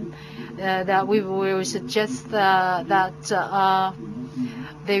person, that we will suggest that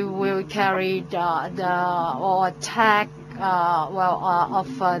they will carry or attack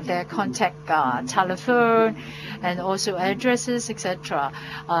of their contact telephone and also addresses, etc.,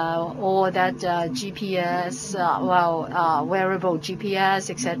 or that GPS, wearable GPS,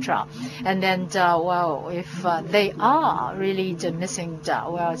 etc. And then, if they are really missing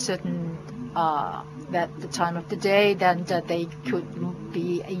certain at the time of the day, then they could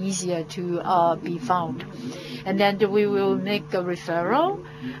be easier to be found. And then we will make a referral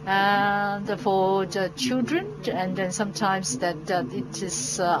for the children, and then sometimes that it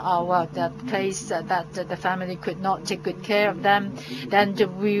is that place that the family could not take good care of them, then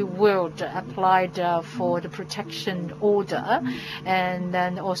we will apply for the protection order, and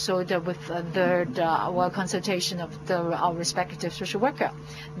then also with the consultation of our respective social worker.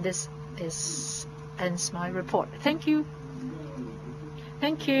 This ends my report. Thank you.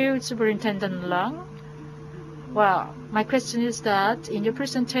 Thank you, Superintendent Leung. Well, my question is that in your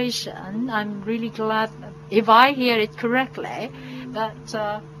presentation, I'm really glad, if I hear it correctly,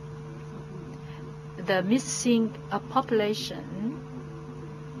 that the missing population,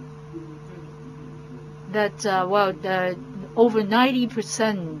 that over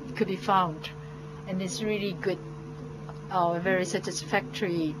 90% could be found, and it's really good, very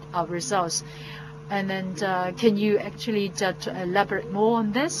satisfactory results. And then can you actually elaborate more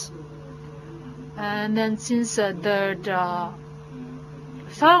on this? And then since the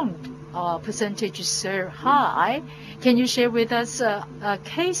found percentage is so high, can you share with us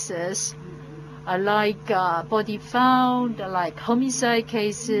cases like body found, like homicide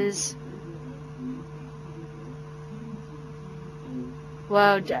cases?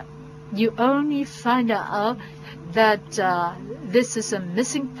 Well, you only find out that this is a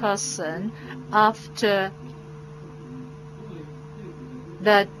missing person after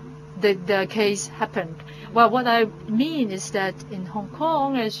that the case happened. Well, what I mean is that in Hong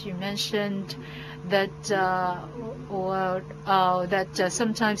Kong, as you mentioned, that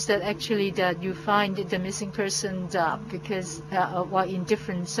sometimes that actually that you find the missing person because in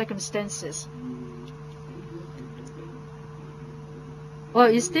different circumstances. Well,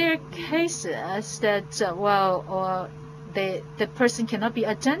 is there cases that the person cannot be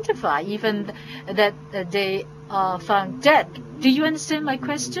identified, even that they are found dead? Do you understand my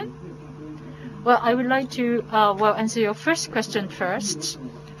question? Well, I would like to answer your first question first.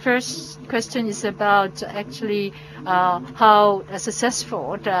 First question is about actually how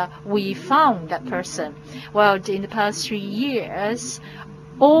successful we found that person. Well, in the past 3 years,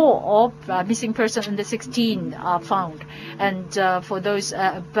 all of missing persons under 16 are found, and for those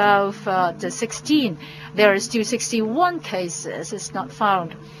above the 16, there are still 61 cases is not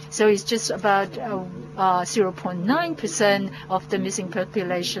found. So it's just about 0.9% of the missing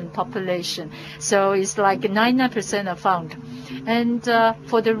population. So it's like 99% are found. And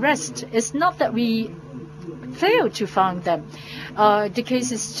for the rest, it's not that we failed to find them. The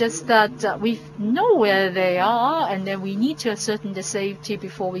case is just that we know where they are, and then we need to ascertain the safety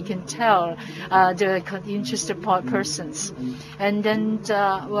before we can tell the interested persons. And then,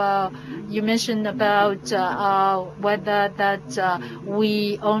 well, you mentioned about whether that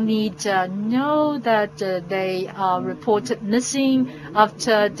we only know that they are reported missing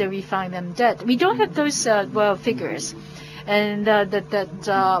after we find them dead. We don't have those well figures, and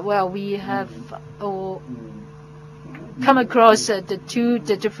well, we have come across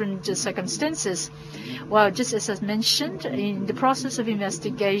the different circumstances. Well, just as I mentioned, in the process of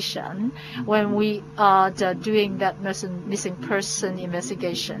investigation, when we are doing that missing person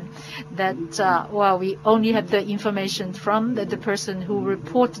investigation, that well, we only have the information from the person who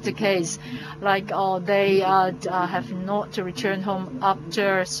reported the case, like they have not returned home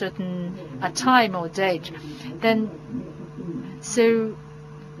after a certain time or date. Then, so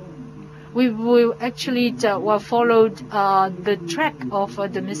we will actually follow the track of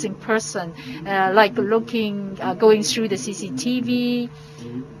the missing person, like going through the CCTV,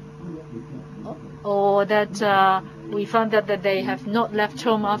 or that we found out that they have not left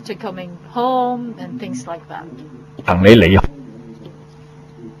home after coming home, and things like that.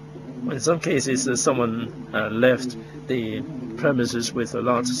 In some cases, someone left the premises with a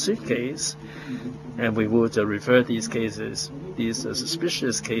large suitcase, and we would refer these cases, these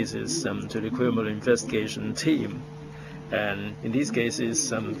suspicious cases, to the criminal investigation team. And in these cases,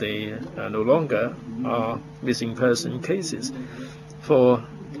 they no longer are missing person cases. For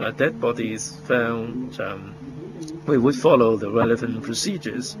dead bodies found, we would follow the relevant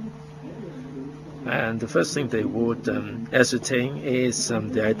procedures. And the first thing they would ascertain is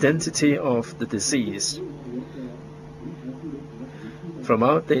the identity of the deceased. From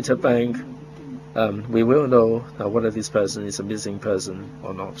our data bank, we will know whether this person is a missing person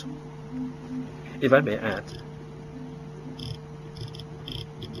or not. If I may add,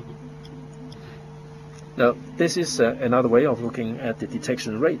 now this is another way of looking at the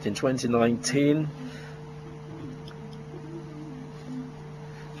detection rate. In 2019,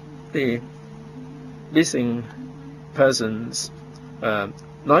 the missing persons,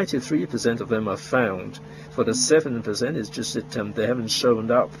 93% of them are found. For the 7%, it's just that they haven't shown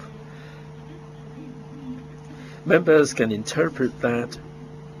up. Members can interpret that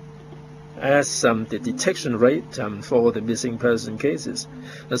as the detection rate for the missing person cases.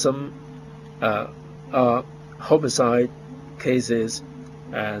 Some are homicide cases,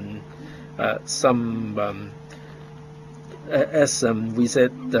 and some, as we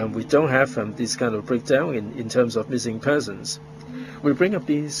said, we don't have this kind of breakdown in terms of missing persons. We bring up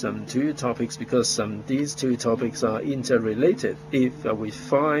these two topics because these two topics are interrelated. If we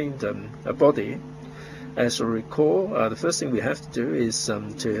find a body, as you recall, the first thing we have to do is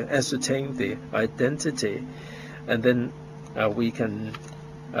to ascertain the identity, and then we can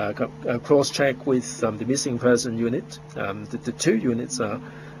cross-check with the missing person unit. The two units are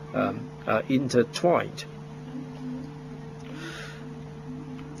intertwined.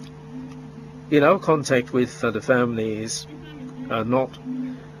 In our contact with the families, not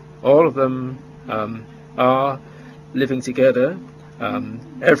all of them are living together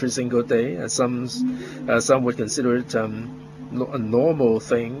every single day. Some would consider it a normal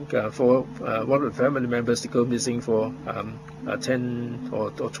thing for one of the family members to go missing for 10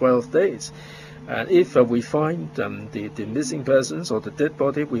 or 12 days. And if we find the missing persons or the dead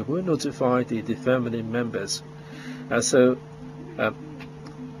body, we will notify the family members. So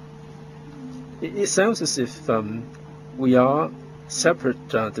it sounds as if we are separate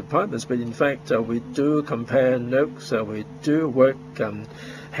departments, but in fact we do compare notes, we do work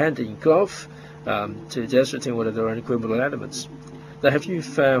hand in glove to ascertain whether there are any criminal elements. Now, have you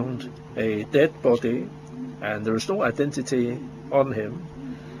found a dead body and there is no identity on him,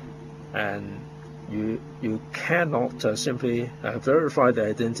 and you cannot simply verify the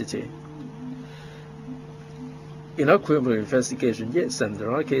identity? In our criminal investigation, yes, and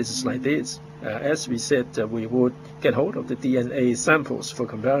there are cases like this. As we said, we would get hold of the DNA samples for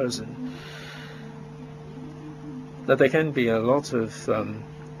comparison. Now, there can be a lot of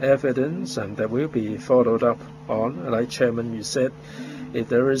evidence that will be followed up on. Like Chairman, you said, if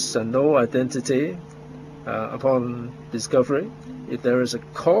there is no identity upon discovery, if there is a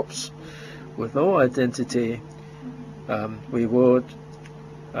corpse with no identity, we would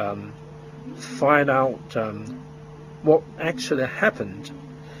find out what actually happened.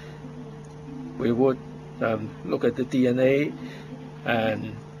 We would look at the DNA,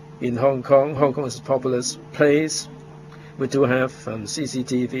 and in Hong Kong is a populous place. We do have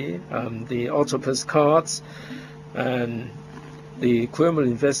CCTV, the octopus cards, and the criminal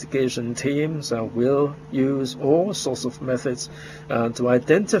investigation teams will use all sorts of methods to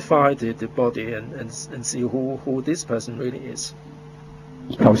identify the body and see who this person really is.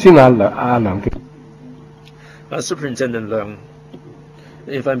 Superintendent Leung,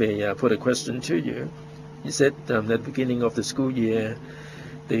 if I may put a question to you. You said at the beginning of the school year,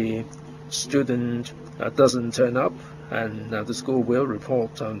 the student doesn't turn up, and the school will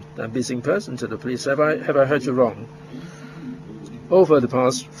report a missing person to the police. Have I heard you wrong? Over the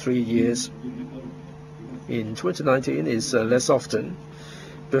past 3 years, in 2019 is less often.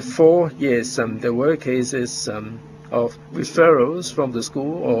 Before, yes, there were cases of referrals from the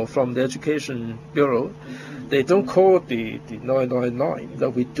school or from the Education Bureau. They don't call the 999, but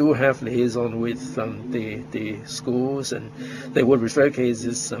we do have liaison with the schools, and they would refer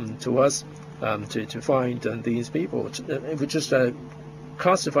cases to us to find these people. We just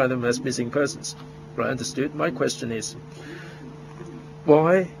classify them as missing persons. Right, understood? My question is,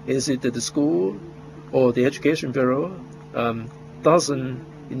 why is it that the school or the Education Bureau doesn't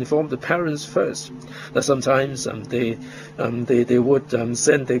inform the parents first? That sometimes they would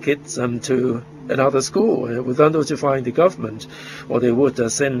send their kids to another school without notifying the government, or they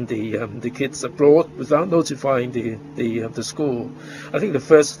would send the kids abroad without notifying the school. I think the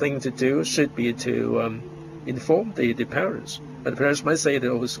first thing to do should be to inform the parents. And the parents might say that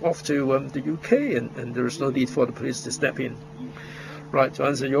I was off to the UK and there is no need for the police to step in. Right, to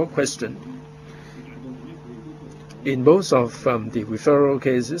answer your question, in most of the referral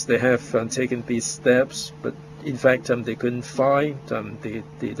cases, they have taken these steps, but in fact they couldn't find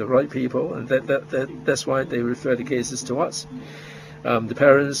the right people, and that's why they refer the cases to us. The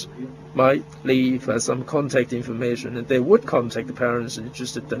parents might leave some contact information, and they would contact the parents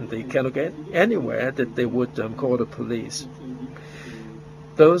interested, and they cannot get anywhere that they would call the police.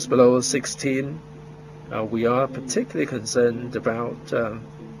 Those below 16, we are particularly concerned about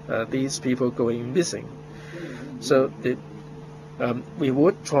these people going missing. So we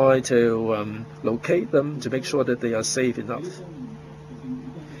would try to locate them to make sure that they are safe enough.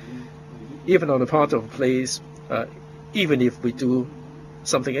 Even on the part of the police, even if we do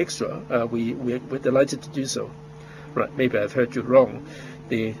something extra, we're delighted to do so. Right, maybe I've heard you wrong.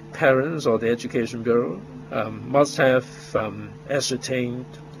 The parents or the Education Bureau must have ascertained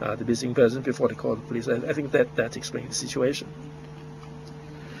the missing person before they call the police. I think that explains the situation.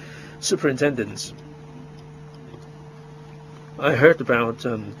 Superintendents, I heard about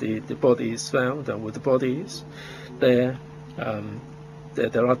the bodies found, and with the bodies there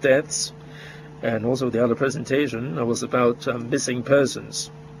are deaths, and also the other presentation was about missing persons.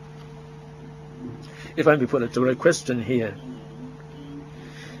 If I may put a direct question here,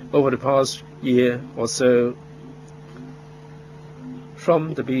 over the past year or so,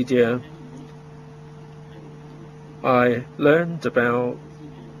 from the media, I learned about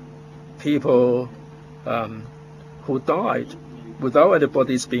people who died without any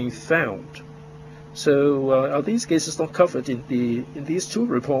bodies being found. So are these cases not covered in these two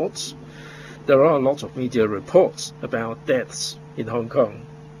reports? There are a lot of media reports about deaths in Hong Kong.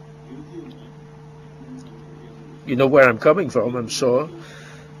 You know where I'm coming from, I'm sure.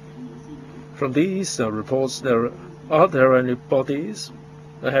 From these reports, are there any bodies?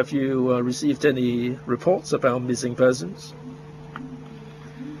 Have you received any reports about missing persons?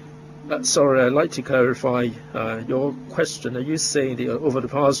 Sorry, I'd like to clarify your question. Are you saying that over the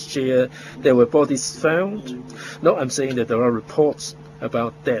past year there were bodies found? No, I'm saying that there are reports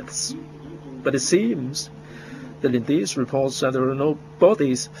about deaths. But it seems that in these reports there are no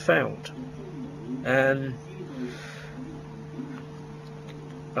bodies found. And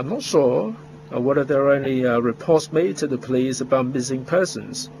I'm not sure whether there are any reports made to the police about missing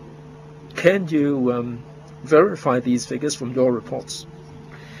persons. Can you verify these figures from your reports?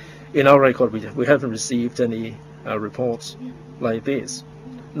 In our record, we haven't received any reports like this.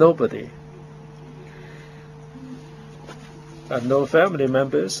 Nobody. No family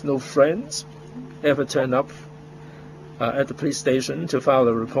members, no friends ever turn up at the police station to file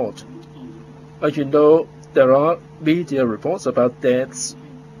a report. You know, there are media reports about deaths.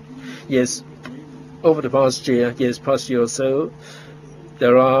 Yes, over the past year, past year or so,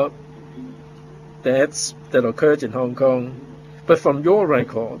 there are deaths that occurred in Hong Kong. But from your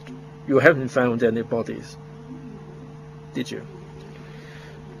record, you haven't found any bodies, did you?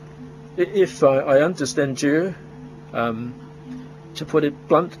 If I understand you, to put it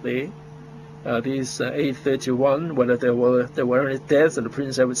bluntly, these 831, whether there were any deaths at the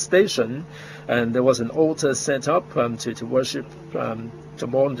Prince Edward Station, and there was an altar set up to worship, to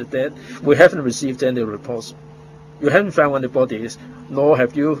mourn the dead, we haven't received any reports. You haven't found any bodies, nor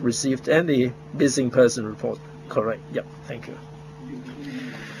have you received any missing person report. Correct. Yep. Thank you.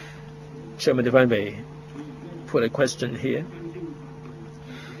 Chairman, if I may put a question here.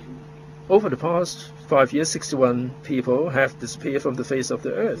 Over the past 5 years, 61 people have disappeared from the face of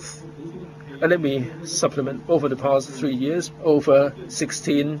the earth. And let me supplement, over the past 3 years, over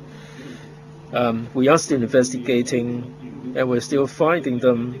 16, we are still investigating and we're still finding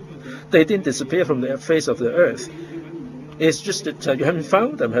them. They didn't disappear from the face of the earth. It's just that you haven't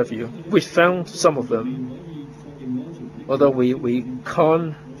found them, have you? We found some of them, although we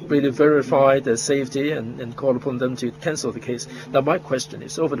can't really verify their safety and call upon them to cancel the case. Now my question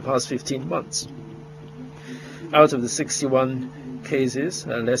is, over the past 15 months, out of the 61 cases,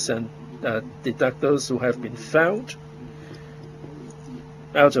 let's deduct those who have been found.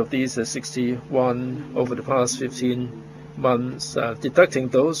 Out of these 61 over the past 15 months, deducting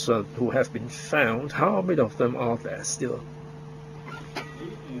those who have been found, how many of them are there still?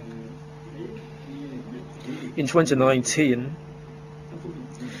 In 2019,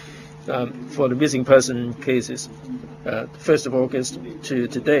 for the missing person cases, 1st of August to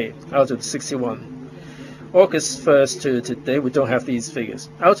today, out of the 61. August 1st to today, we don't have these figures.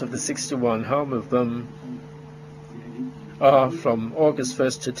 Out of the 61, how many of them are from August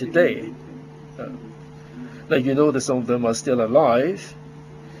 1st to today? Now you know that some of them are still alive.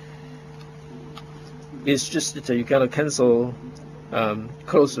 It's just that you cannot cancel,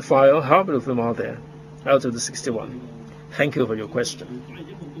 close the file. How many of them are there out of the 61? Thank you for your question.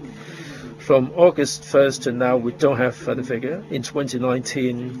 From August 1st to now, we don't have the figure. In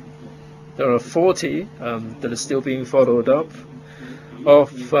 2019, there are 40 that are still being followed up.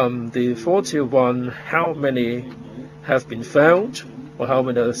 Of the 41, how many have been found, or how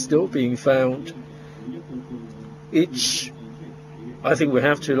many are still being found? Each, I think we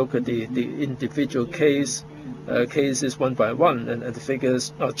have to look at the individual cases one by one, and the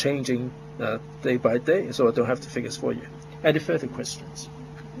figures are changing day by day, so I don't have the figures for you. Any further questions?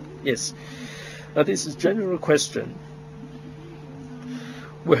 Yes. Now this is a general question.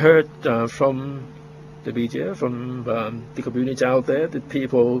 We heard from the media, from the community out there, that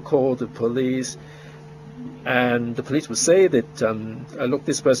people call the police, and the police would say that, look,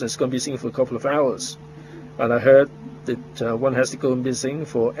 this person is going missing for a couple of hours. And I heard that one has to go missing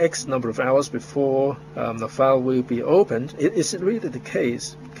for X number of hours before the file will be opened. Is it really the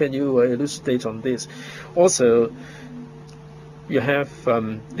case? Can you elucidate on this? Also, you have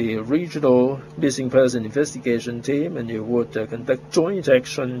the regional missing person investigation team, and you would conduct joint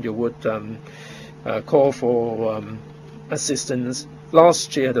action. You would call for assistance.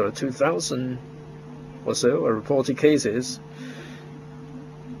 Last year there were 2,000 or so reported cases.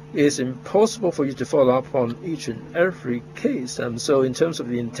 It's impossible for you to follow up on each and every case. So in terms of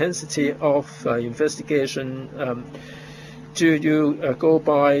the intensity of investigation, do you go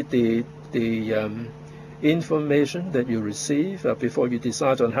by the information that you receive before you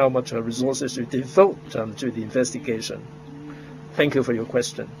decide on how much resources you devote to the investigation? Thank you for your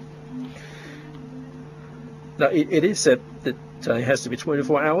question. Now, it is said that it has to be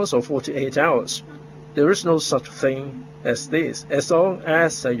 24 hours or 48 hours. There is no such thing as this. As long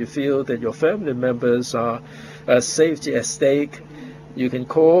as you feel that your family members are safety at stake, you can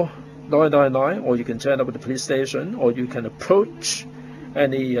call 999, or you can turn up at the police station, or you can approach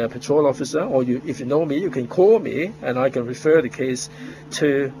any patrol officer, or if you know me, you can call me, and I can refer the case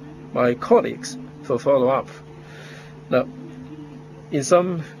to my colleagues for follow-up. Now, in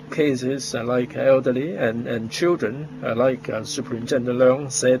some cases, like elderly and children, like Superintendent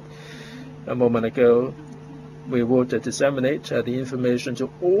Leung said a moment ago, we would disseminate the information to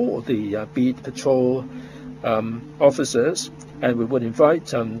all the beat patrol officers, and we would invite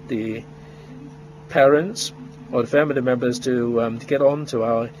the parents or the family members to get on to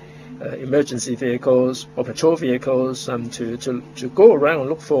our emergency vehicles or patrol vehicles to go around and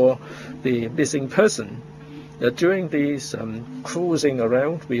look for the missing person. During these cruising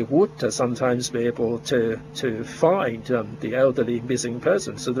around, we would sometimes be able to find the elderly missing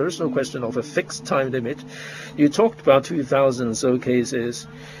person. So there is no question of a fixed time limit. You talked about 2,000 or so cases,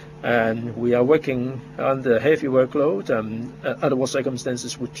 and we are working under heavy workload. Under what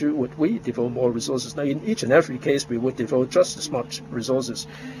circumstances would we devote more resources? Now, in each and every case, we would devote just as much resources.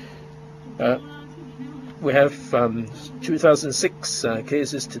 We have 2006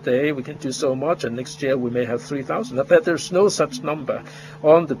 cases today. We can do so much, and next year we may have 3,000. There's no such number.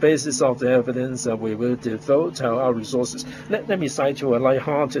 On the basis of the evidence, we will devote our resources. Let me cite you a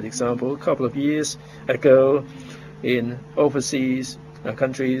light-hearted example. A couple of years ago, in overseas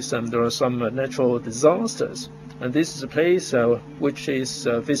countries, there are some natural disasters, and this is a place which is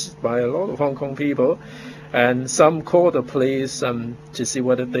visited by a lot of Hong Kong people. And some called the police to see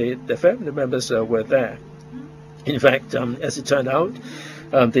whether their family members were there. In fact, as it turned out,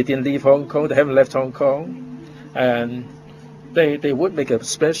 they didn't leave Hong Kong, they haven't left Hong Kong, and they would make a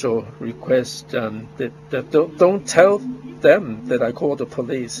special request that don't tell them that I called the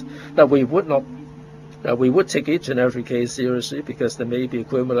police. That we would not. We would take each and every case seriously because there may be a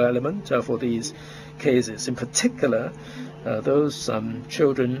criminal element for these cases. In particular, those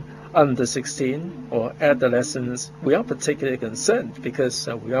children under 16 or adolescents, we are particularly concerned because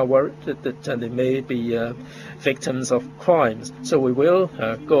we are worried that they may be victims of crimes. So we will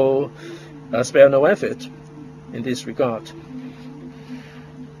go spare no effort in this regard.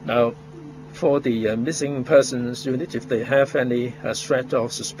 Now, for the missing persons unit, if they have any threat or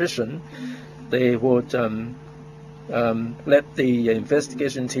suspicion, they would let the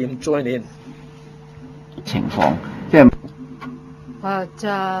investigation team join in. 情況，即係 But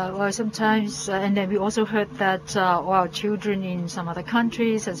well, sometimes, and then we also heard that well, children in some other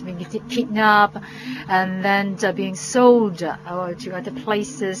countries has been kidnapped and then being sold to other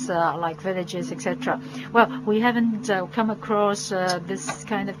places like villages, etc. Well, we haven't come across this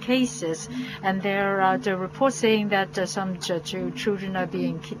kind of cases, and there are the reports saying that some children are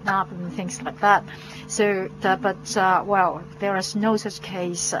being kidnapped and things like that. So, but well, there is no such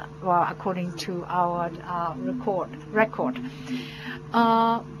case, well, according to our record.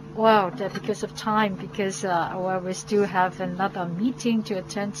 Well, because of time, because well, we still have another meeting to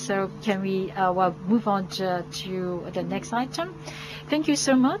attend, so can we well, move on to the next item? Thank you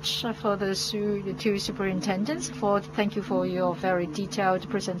so much for the two superintendents. Thank you for your very detailed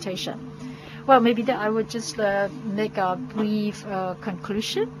presentation. Well, maybe that I would just make a brief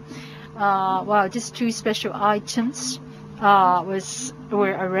conclusion. Well, these two special items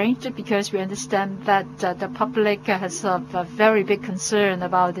were arranged because we understand that the public has a very big concern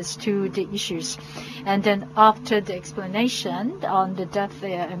about these two issues. And then after the explanation on the death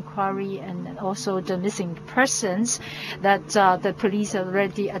inquiry and also the missing persons, that the police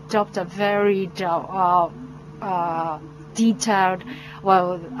already adopt a very detailed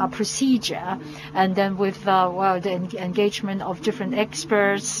procedure, and then with well, the engagement of different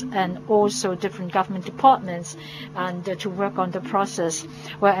experts and also different government departments, and to work on the process.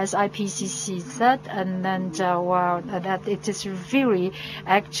 Whereas IPCC said, and then well, that it is really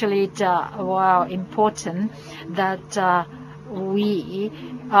actually well, important that we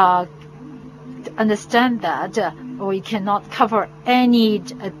understand that we cannot cover any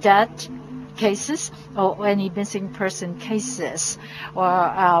death cases or any missing person cases,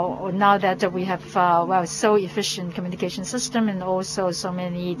 or now that we have well, so efficient communication system and also so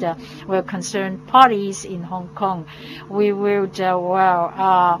many well, concerned parties in Hong Kong, we will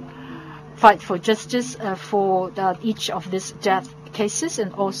well, fight for justice for each of these death cases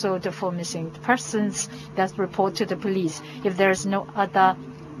and also for missing persons that report to the police. If there is no other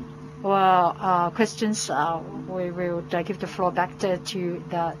well, questions, we will give the floor back to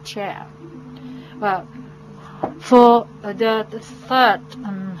the chair. Well, for the third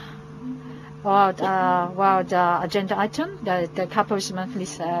the agenda item, the CAPO's monthly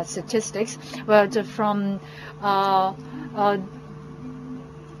statistics, well, from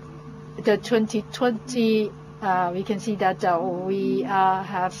the 2020, we can see that we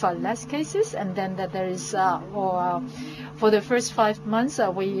have less cases, and then that there is for the first 5 months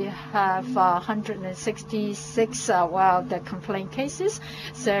we have 166 well, the complaint cases.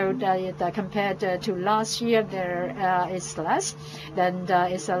 So compared to last year, there is less. Then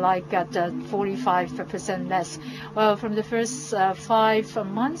it's like 45% less. Well, from the first 5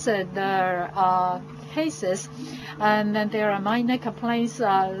 months, there are cases, and then there are minor complaints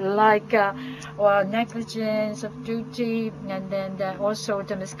like negligence of duty, and then also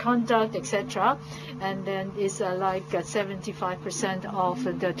the misconduct, etc. And then it's like 75% of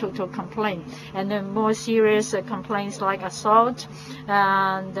the total complaint. And then more serious complaints like assault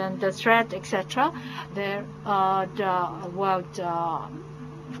and then the threat, etc. There are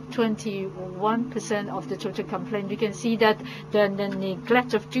 21% of the total complaint. You can see that the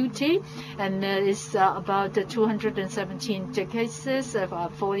neglect of duty, and is about 217 cases,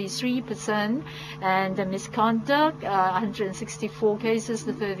 43%, and the misconduct, 164 cases,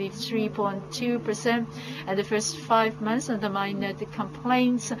 33.2%. And the first 5 months of the minor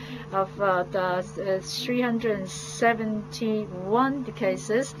complaints of the 371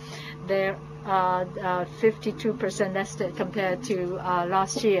 cases, there 52% less compared to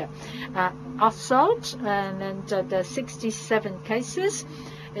last year. Assault, and then the 67 cases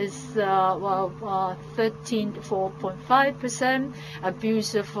is 13.5%,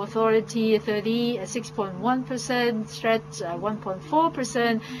 abuse of authority 36.1%, threat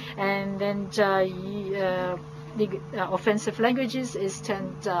 1.4%, and then the offensive languages is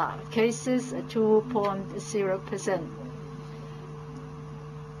 10 cases, 2.0%.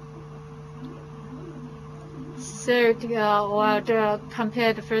 So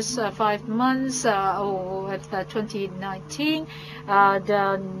compare the first 5 months with 2019,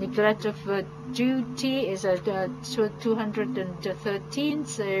 the neglect of duty is at 213,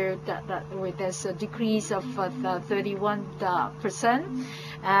 so there's a decrease of 31%,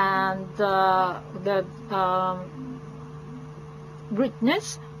 and the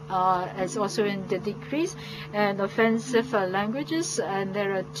rudeness is also in the decrease, and offensive languages, and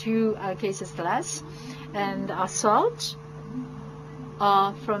there are 2 cases less, and assault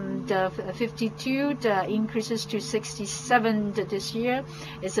from the 52 the increases to 67 this year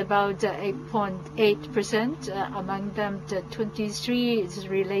is about 8.8%. Among them, the 23 is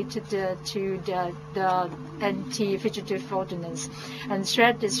related to the anti-fugitive ordinance, and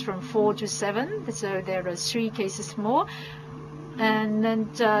threat is from 4 to 7, so there are 3 cases more. And then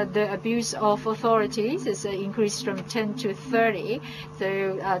the abuse of authorities is increased from 10 to 30,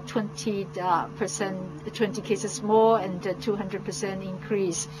 so 20 cases more, and 200%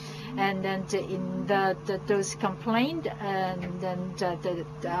 increase. And then in those complained, and then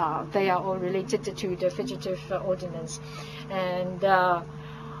they are all related to the fugitive ordinance. And the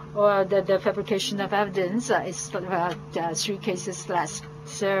fabrication of evidence is 3 cases less.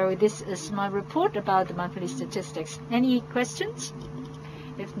 So this is my report about the monthly statistics. Any questions?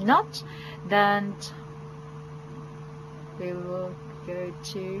 If not, then we will go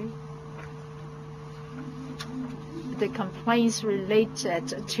to the complaints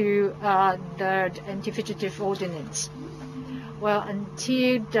related to the anti-fugitive ordinance. Well,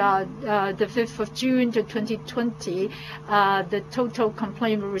 until the 5th of June 2020, the total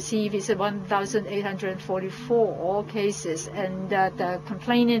complaint received is 1,844 cases, and the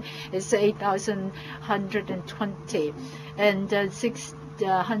complainant is 8,120, and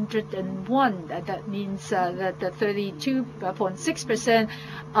 601. That means that the 32.6%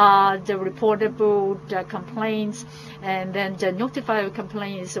 are the reportable complaints, and then the notifiable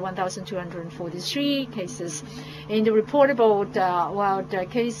complaint is 1,243 cases. In the reportable the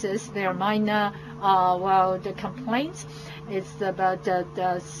cases, they are minor. The complaints, it's about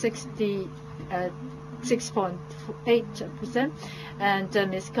 6.8%, and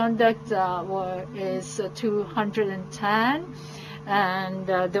misconduct is 210. And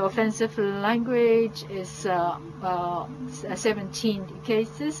the offensive language is 17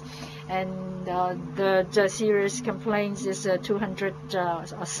 cases, and the serious complaints is 200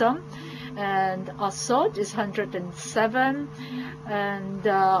 some, and assault is 107, and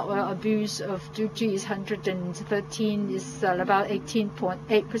abuse of duty is 113, is about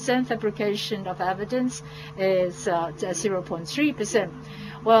 18.8%. Fabrication of evidence is 0.3%.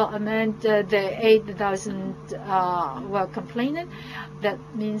 Well, among the 8,000 complainant, that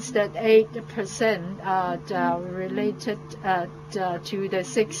means that 8% are related to the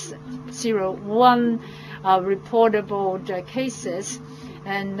 601 reportable cases.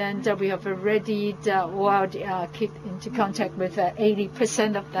 And then we have already keep into contact with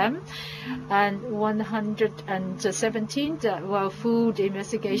 80% of them, and 117 food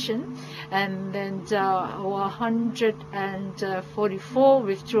investigation, and then 144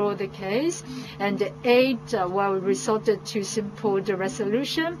 withdraw the case, and 8 resorted to simple the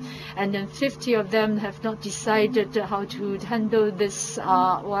resolution, and then 50 of them have not decided how to handle this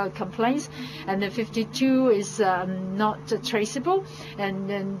complaints, and then 52 is not traceable, and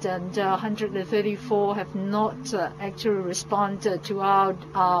then 134 have not actually responded to our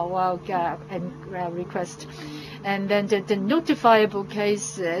request. And then the notifiable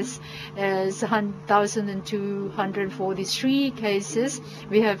cases is 1,243 cases.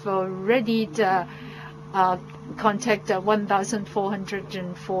 We have already contact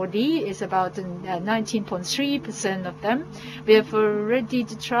 1,440, is about 19.3% of them. We have already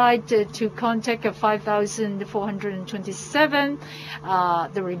tried to contact 5,427,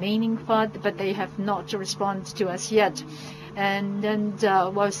 the remaining part, but they have not responded to us yet. And then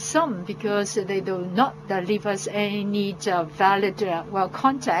some, because they do not leave us any valid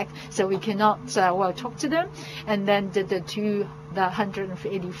contact, so we cannot talk to them. And then the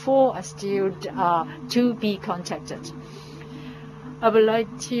 184 are still to be contacted. I would like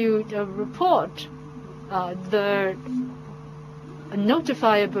to report the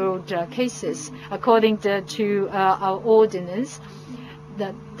notifiable cases according to our ordinance.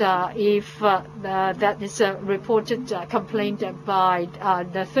 That if that is a reported complaint by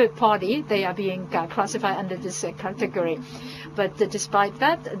the third party, they are being classified under this category. But despite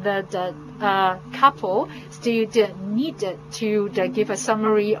that, the CAPO still needed to give a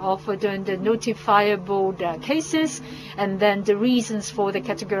summary of the notifiable cases and then the reasons for the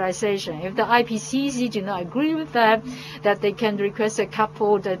categorization. If the IPCC do not agree with that they can request a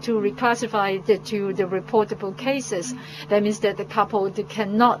CAPO to reclassify it to the reportable cases. That means that the CAPO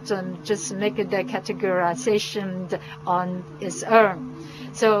cannot just make the categorization on its own.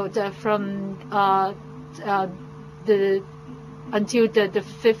 So from until the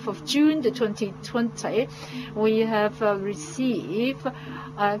 5th of June 2020, we have received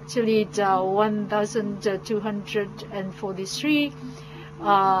actually 1,243,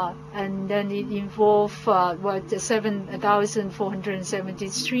 and then it involved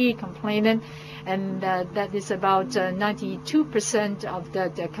 7,473 complainants, and that is about 92% of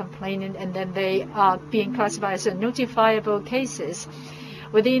the complainant, and then they are being classified as notifiable cases.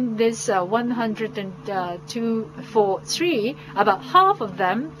 Within this 102.43, about half of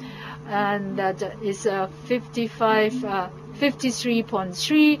them, and that is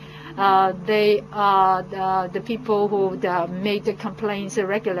 53.3, they are the people who made the complaints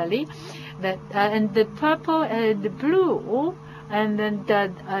regularly. And the purple and the blue, and then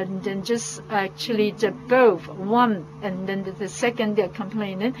just actually both one and then the second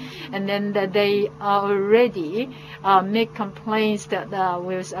complainant, and then they already make complaints that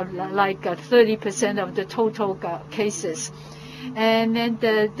was like 30% of the total cases. And then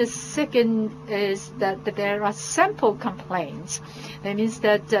the second is that there are sample complaints. That means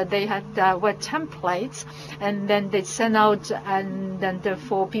that they had were templates, and then they sent out and then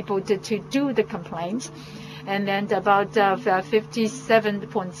for people to do the complaints. And then about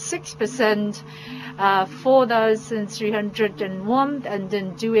 57.6%, 4,301, and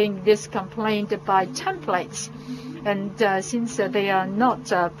then doing this complaint by templates. And since they are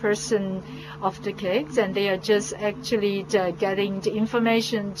not a person of the case, and they are just actually getting the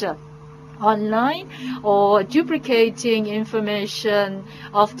information online or duplicating information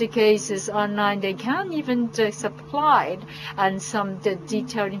of the cases online, they can't even supply and some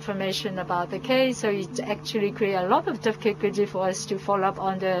detailed information about the case. So it actually creates a lot of difficulty for us to follow up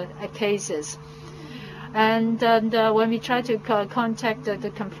on the cases. And when we try to contact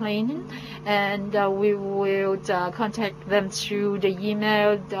the complainant, and we will contact them through the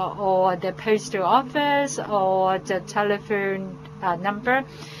email or the postal office or the telephone number,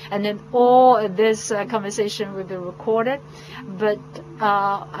 and then all this conversation will be recorded. But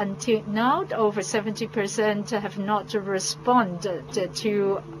until now, over 70% have not responded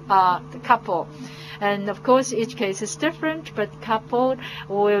to the CAPO. And of course, each case is different, but CAPO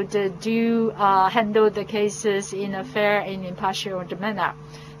will handle the cases in a fair and impartial manner.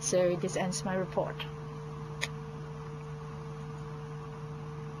 So this ends my report.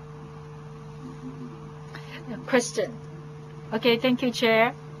 Question. Okay, thank you,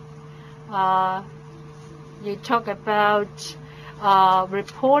 Chair. You talk about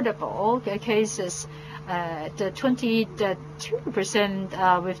reportable cases. The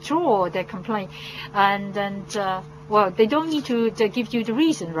 22% withdraw their complaint, and then well, they don't need to give you the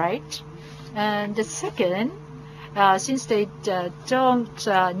reason, right? And the second, since they don't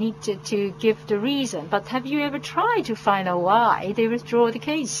need to give the reason, but have you ever tried to find out why they withdraw the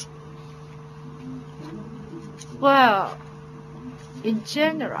case? Well, in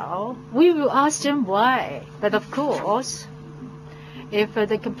general, we will ask them why, but of course, if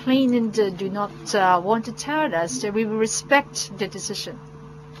the complainant do not want to tell us, then we will respect the decision.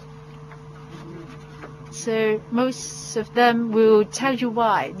 So most of them will tell you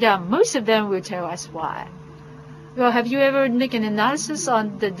why. Yeah, most of them will tell us why. Well, have you ever make an analysis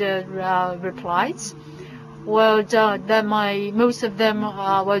on the replies? Well, most of them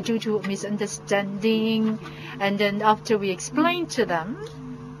were due to misunderstanding, and then after we explained to them,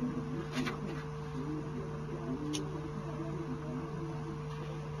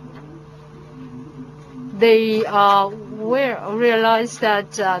 they realized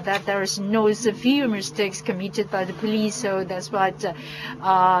that there is no severe mistakes committed by the police, so that's why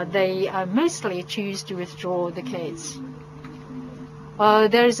they mostly choose to withdraw the case.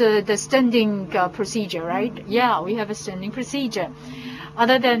 There's the standing procedure, right? Yeah, we have a standing procedure.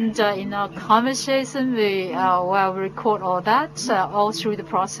 Other than in our conversation, we will record all that all through the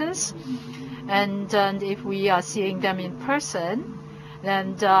process, and if we are seeing them in person,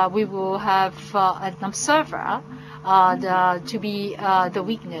 then we will have an observer to be the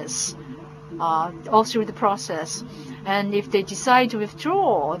witness all through the process. And if they decide to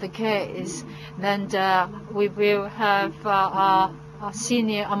withdraw the case, then we will have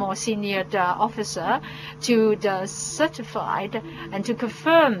more senior officer to the certified and to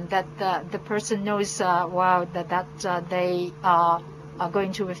confirm that the person knows that they are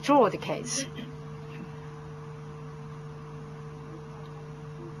going to withdraw the case.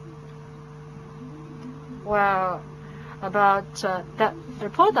 Well, about that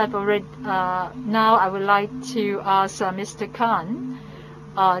report I've already, now I would like to ask Mr. Khan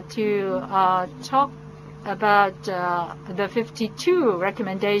to talk about the 52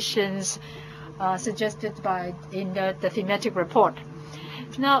 recommendations suggested in the thematic report.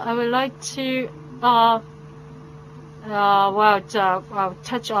 Now I would like to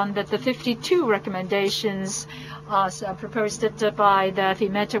touch on the 52 recommendations proposed by the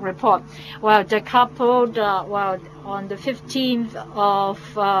thematic report. Well, the CAPO, on the 15th of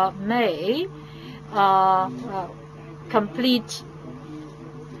May, complete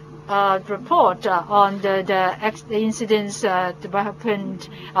report on the incidents that happened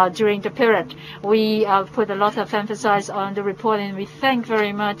during the period. We put a lot of emphasis on the report, and we thank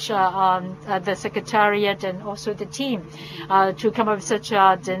very much the Secretariat and also the team to come up with such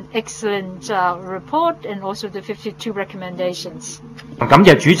an excellent report and also the 52 recommendations.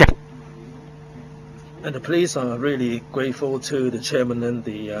 And the police are really grateful to the chairman and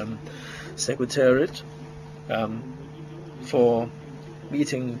the Secretariat for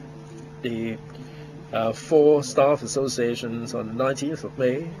meeting the 4 staff associations on the 19th of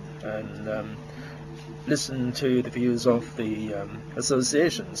May and listen to the views of the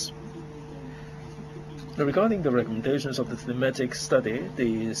associations. Now, regarding the recommendations of the thematic study,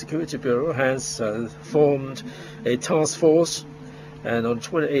 the Security Bureau has formed a task force, and on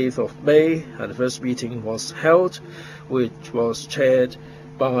 28th of May the first meeting was held, which was chaired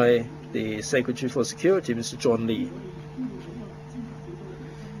by the Secretary for Security, Mr. John Lee.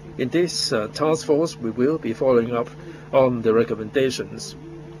 In this task force, we will be following up on the recommendations.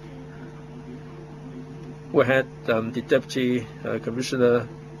 We had the Deputy Commissioner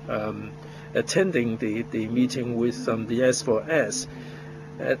attending the meeting with the S4S.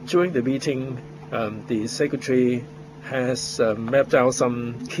 During the meeting, the Secretary has mapped out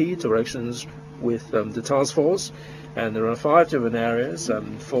some key directions with the task force, and there are 5 different areas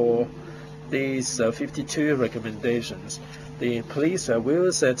for these 52 recommendations. The police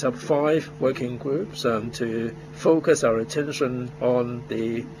will set up 5 working groups to focus our attention on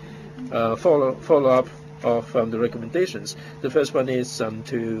the follow-up of the recommendations. The first one is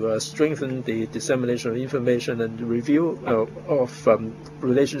to strengthen the dissemination of information and review of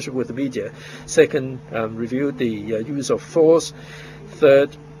relationship with the media. Second, review the use of force.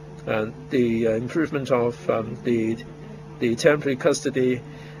 Third, the improvement of the temporary custody.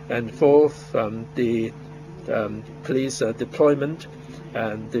 And fourth, the police deployment.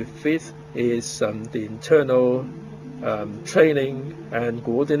 And the fifth is the internal training and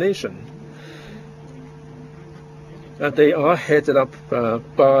coordination. They are headed up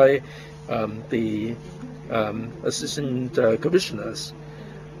by the assistant commissioners.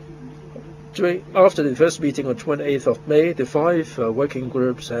 After the first meeting on 28th of May, the 5 working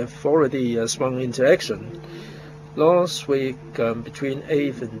groups have already swung into action. Last week, between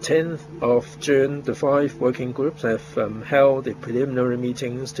 8th and 10th of June, the 5 working groups have held the preliminary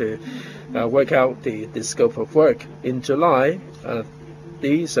meetings to work out the scope of work. In July,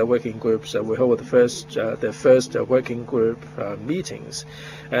 these working groups will hold their first working group meetings,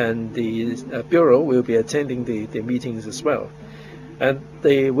 and the Bureau will be attending the meetings as well. And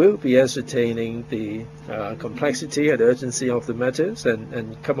they will be ascertaining the complexity and urgency of the matters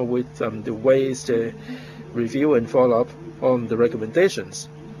and come up with the ways to review and follow up on the recommendations.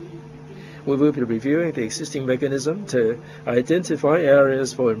 We will be reviewing the existing mechanism to identify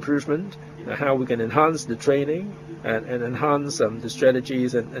areas for improvement, how we can enhance the training and enhance the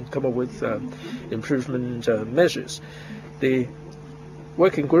strategies and come up with improvement measures. The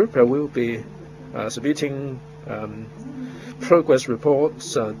working group will be submitting progress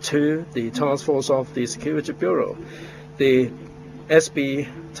reports to the task force of the Security Bureau. The SB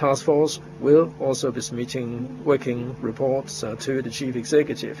task force will also be submitting working reports to the Chief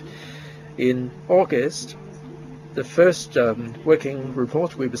Executive. In August, the first working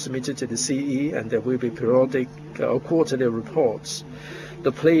report will be submitted to the CE, and there will be periodic or quarterly reports.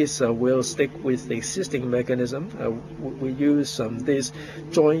 The police will stick with the existing mechanism. We use this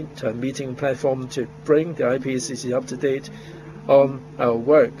joint meeting platform to bring the IPCC up to date on our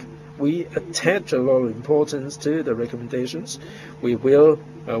work. We attach a lot of importance to the recommendations. We will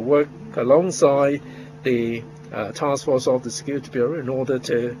work alongside the task force of the Security Bureau in order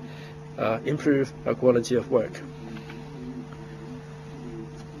to improve our quality of work.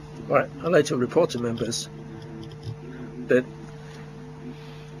 All right, I'd like to report to members that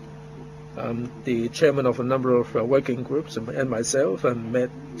the chairman of a number of working groups and myself met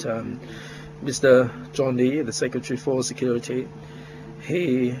Mr. John Lee, the Secretary for Security.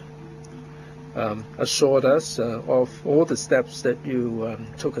 He assured us of all the steps that you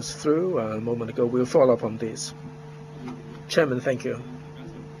took us through a moment ago. We'll follow up on this. Chairman, thank you.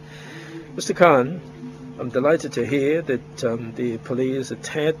 Mr. Khan, I'm delighted to hear that the police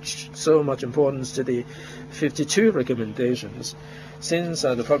attached so much importance to the 52 recommendations. Since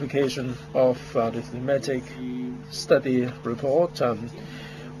the publication of the thematic study report,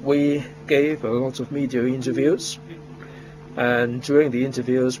 we gave a lot of media interviews, and during the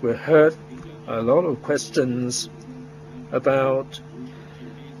interviews we heard a lot of questions about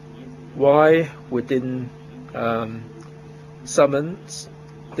why we didn't summon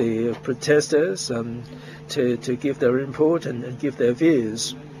the protesters to give their input and give their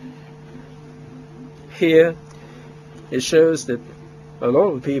views. Here it shows that a lot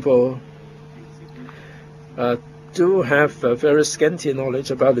of people do have very scanty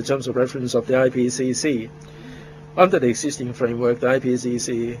knowledge about the terms of reference of the IPCC. Under the existing framework, the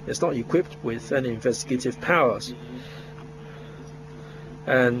IPCC is not equipped with any investigative powers.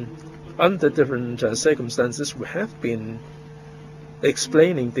 And under different circumstances, we have been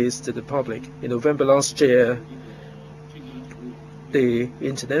explaining this to the public. In November last year, the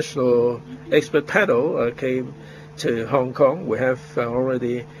international expert panel came to Hong Kong. We have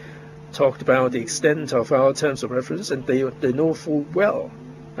already talked about the extent of our terms of reference, and they know full well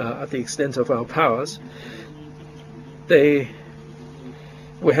the extent of our powers. We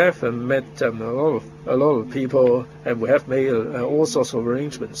have met a lot of people, and we have made all sorts of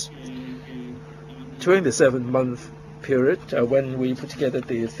arrangements. During the 7-month period, when we put together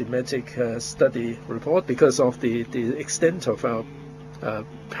the thematic study report, because of the extent of our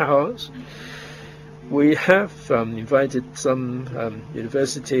powers, we have invited some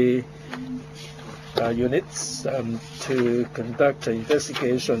university units to conduct an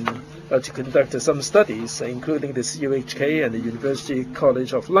investigation, to conduct some studies, including the CUHK and the University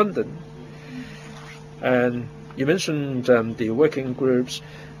College of London. And you mentioned the working groups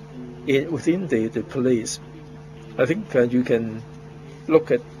within the police. I think you can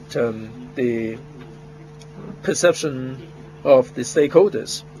look at the perception of the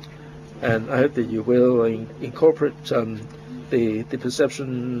stakeholders, and I hope that you will incorporate the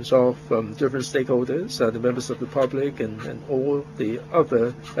perceptions of different stakeholders, the members of the public, and all the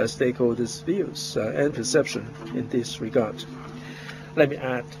other stakeholders' views and perception in this regard. Let me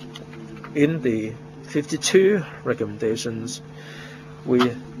add, in the 52 recommendations,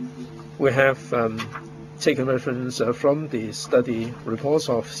 we have taken reference from the study reports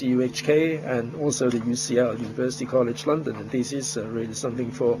of CUHK and also the UCL, University College London, and this is really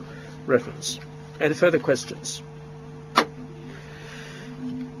something for reference. Any further questions?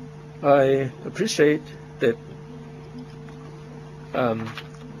 I appreciate that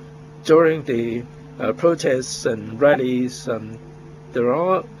during the protests and rallies, there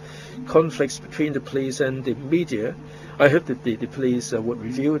are conflicts between the police and the media. I hope that the police would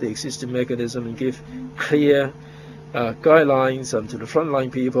review the existing mechanism and give clear guidelines to the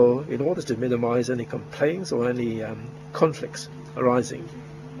frontline people in order to minimize any complaints or any conflicts arising.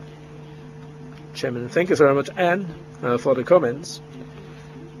 Chairman, thank you very much, Anne, for the comments.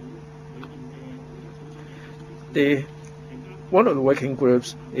 One of the working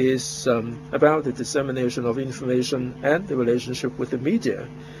groups is about the dissemination of information and the relationship with the media.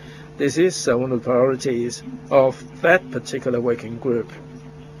 This is one of the priorities of that particular working group.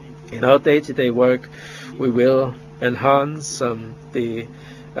 In our day-to-day work, we will enhance the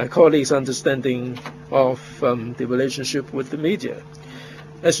colleagues' understanding of the relationship with the media.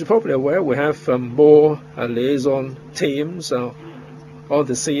 As you're probably aware, we have more liaison teams on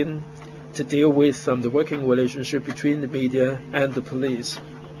the scene to deal with the working relationship between the media and the police.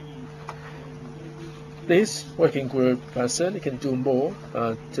 This working group certainly can do more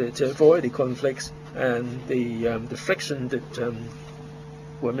to avoid the conflicts and the friction that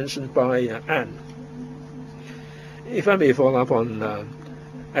were mentioned by Anne. If I may follow up on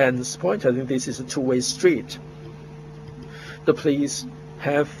Anne's point, I think this is a two-way street. The police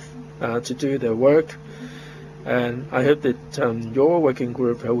have to do their work, and I hope that your working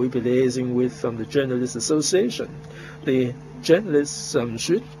group will be liaising with the Journalists Association. The journalists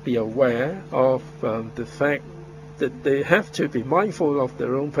should be aware of the fact that they have to be mindful of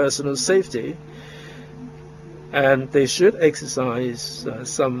their own personal safety, and they should exercise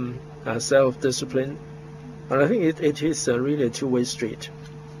some self-discipline. And I think it is really a two-way street.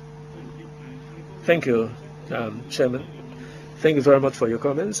 Thank you, Chairman. Thank you very much for your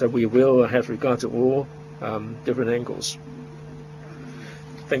comments, and we will have regard to all different angles.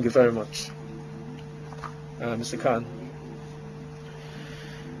 Thank you very much, Mr. Khan.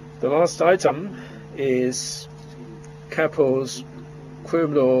 The last item is CAPO's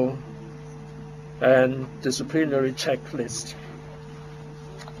criminal and disciplinary checklist.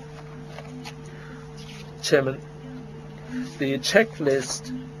 Chairman, the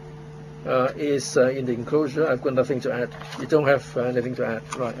checklist is in the enclosure. I've got nothing to add. You don't have anything to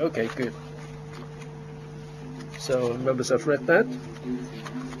add, right? Okay, good. So members have read that.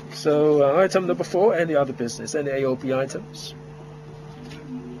 So item number 4, any other business, any AOB items?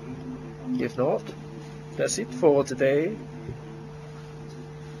 If not, that's it for today.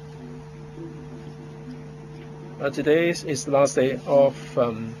 Today is the last day of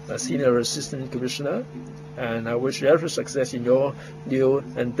a Senior Assistant Commissioner, and I wish you every success in your new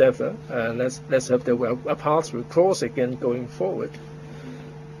endeavor. Let's hope that our paths will cross again going forward.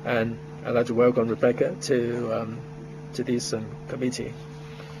 And I'd like to welcome Rebecca to this committee.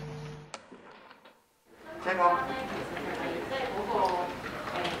 請講。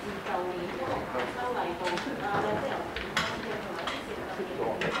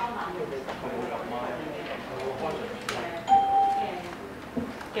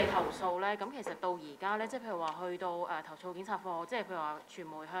嘅投訴咧，咁其實到而家咧，即係譬如話去到投訴警察課，即係譬如話傳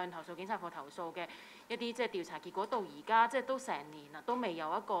媒向投訴警察課投訴嘅一啲即係調查結果，到而家即係都成年啦，都未有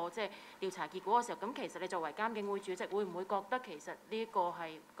一個即係調查結果嘅時候，咁其實你作為監警會主席，會唔會覺得其實呢一個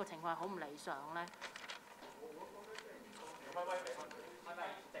係個情況係好唔理想咧？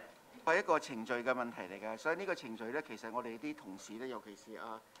係一個程序嘅問題嚟嘅，所以呢個程序咧，其實我哋啲同事咧，尤其是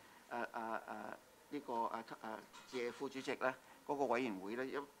謝副主席咧，嗰個委員會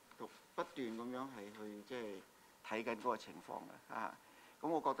咧，不斷咁樣係去即係睇緊嗰個情況嘅啊。咁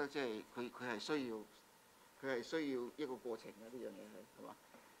我覺得即係佢係需要一個過程嘅，呢樣嘢係嘛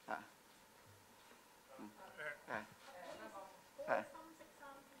啊？係。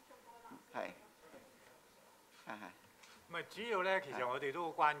唔係主要咧，其實我哋都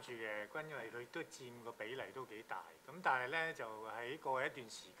好關注嘅，因為佢都佔個比例都幾大。咁但係咧，就喺過去一段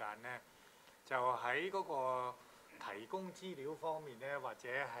時間咧，就喺嗰個提供資料方面咧，或者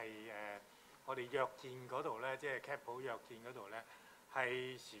係我哋約見嗰度咧，即係 CAPO 約見嗰度咧，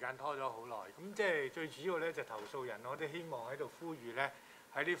係時間拖咗好耐。咁即係最主要咧，就投訴人，我哋希望喺度呼籲咧，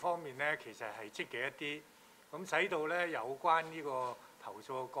喺呢方面咧，其實係積極一啲，咁使到咧有關呢個投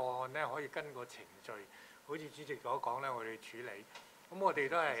訴個案咧，可以跟個程序。好似主席所講咧，我哋處理，咁我哋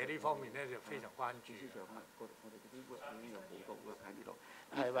都係喺呢方面咧就非常關注。我哋嗰啲 work 已經有好多 work 喺呢度。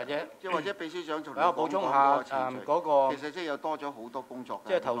係或者秘書長仲我補充下嗰個，其實即係有多咗好多工作。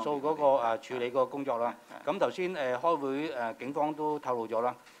即係投訴嗰個處理嗰個工作啦。咁頭先開會警方都透露咗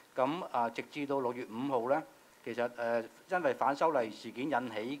啦。咁直至到6月5號咧，其實因為反修例事件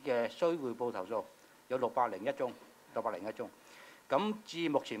引起嘅需匯報投訴有601宗。咁至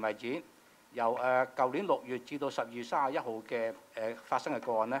目前為止，由舊年6月至到12月31號嘅發生嘅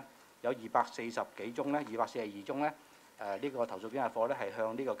個案咧，有240幾宗咧，242宗咧。呢個投訴警察課咧係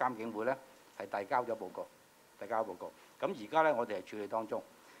向呢個監警會咧係遞交咗報告。咁而家咧我哋係處理當中。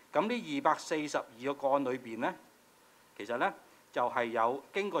咁呢242個案裏邊咧，其實咧就係有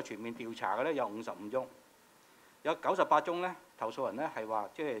經過全面調查嘅咧有55宗，有98宗咧投訴人咧係話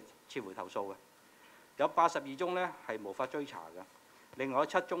即係撤回投訴嘅，有82宗咧係無法追查嘅，另外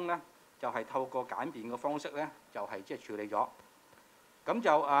7宗咧就係透過簡便嘅方式咧就係即係處理咗。咁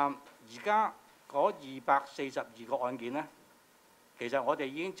就而家嗰242個案件呢，其實我哋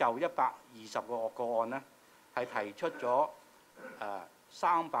已經就120個案呢，係提出咗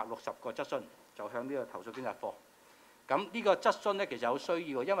360個質詢，就向呢個投訴警察課。咁呢個質詢呢，其實好需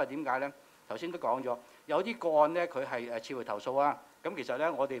要，因為點解呢？頭先都講咗，有啲個案呢，佢係撤回投訴啊。咁其實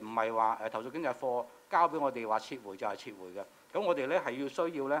呢，我哋唔係話投訴警察課交俾我哋話撤回就係撤回嘅。咁我哋呢係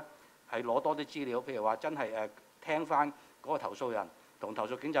需要呢，係攞多啲資料，譬如話真係聽翻嗰個投訴人同投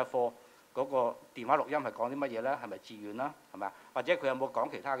訴警察課嗰個電話錄音係講啲乜嘢咧？係咪自願啦？係咪？或者佢有冇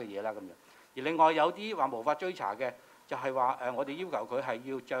講其他嘅嘢啦？咁樣。而另外有啲話無法追查嘅，就係話我哋要求佢係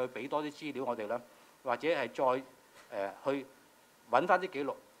要再俾多啲資料我哋啦，或者係再去揾翻啲記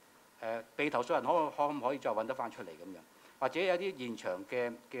錄。被投訴人可唔可以再揾得翻出嚟咁樣？或者有啲現場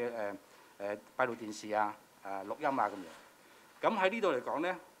嘅閉路電視啊、錄音啊咁樣。咁喺呢度嚟講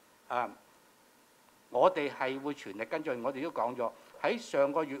咧，我哋係會全力跟進。我哋都講咗。喺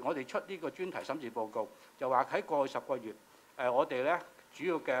上個月，我哋出呢個專題審視報告，就話喺過去10個月，我哋咧主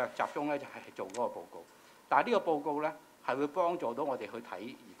要嘅集中咧就係做嗰個報告。但係呢個報告咧係會幫助到我哋去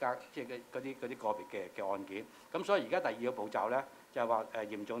睇而家即係嗰啲個別嘅案件。咁所以而家第2個步驟咧就係話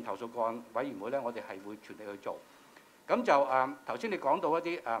嚴重投訴個案委員會咧，我哋係會全力去做。咁就頭先你講到一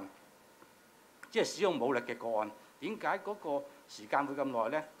啲即係使用武力嘅個案，點解嗰個時間會咁耐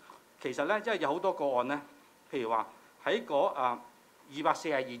咧？其實咧，即係有好多個案咧，譬如話喺嗰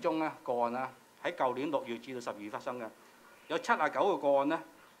242宗咧個案啦，喺舊年6月至到12月發生嘅，有79個案咧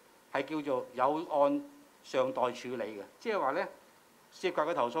係叫做有案尚待處理嘅，即係話咧涉及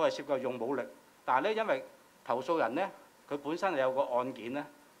嘅投訴係涉及用武力，但係咧因為投訴人咧佢本身係有個案件咧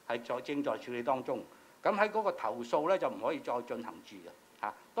係正在處理當中，咁喺嗰個投訴咧就唔可以再進行住嘅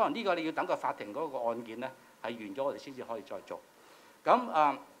嚇。當然呢個你要等個法庭嗰個案件咧係完咗，我哋先至可以再做。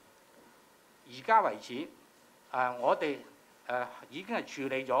咁而家為止我哋已經係處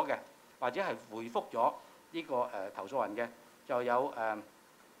理咗嘅，或者係回覆咗呢個投訴人嘅，就有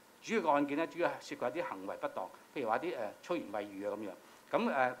主要個案件咧，主要係涉及一啲行為不當，譬如話啲粗言穢語啊咁樣。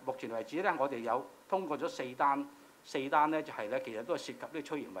咁目前為止咧，我哋有通過咗4單咧，就係咧其實都係涉及啲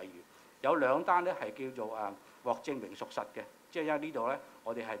粗言穢語，有2單咧係叫做獲證明屬實嘅，即係因為呢度咧，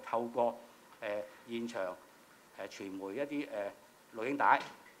我哋係透過現場傳媒一啲錄影帶，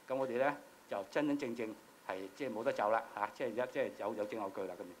咁我哋咧就真正係即係冇得走啦嚇，即係有證有據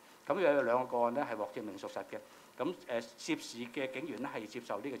啦咁樣。咁有2個個案咧係獲證明屬實嘅，咁涉事嘅警員咧係接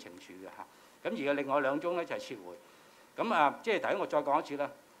受呢個懲處嘅嚇。咁而另外2宗咧就係撤回。咁即係第一我再講一次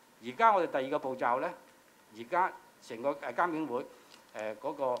啦。而家我哋第2個步驟咧，而家成個監警會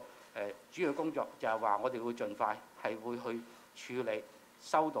嗰個主要工作就係話我哋會盡快係會去處理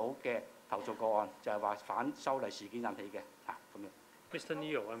收到嘅投訴個案，就係話反修例事件引起嘅嚇咁樣。Mr.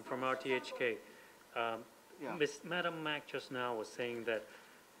 Neoh, I'm from RTHK. Madam Mac just now was saying that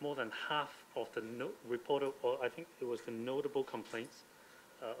more than half of the reported, or I think it was the notable complaints,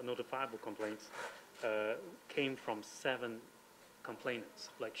 notifiable complaints, came from 7 complainants.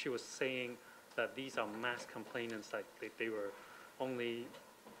 Like she was saying that these are mass complainants, like they were only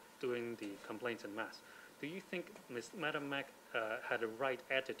doing the complaints en masse. Do you think Madam Mac had a right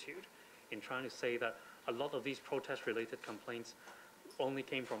attitude in trying to say that a lot of these protest-related complaints only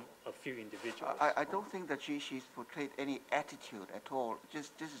came from a few individuals? I don't think that she's portrayed any attitude at all.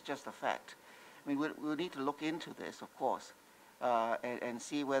 This is just a fact. I mean, we'll need to look into this, of course, and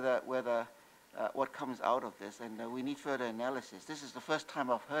see whether what comes out of this, and we need further analysis. This is the first time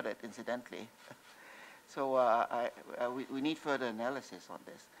I've heard it, incidentally. So we need further analysis on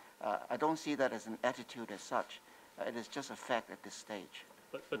this. I don't see that as an attitude as such. It is just a fact at this stage.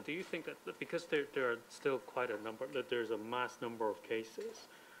 But do you think that because there are still quite a number, that there's a mass number of cases,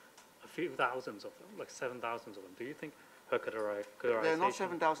 a few thousands of them, like 7,000 of them, do you think her categorization... There are not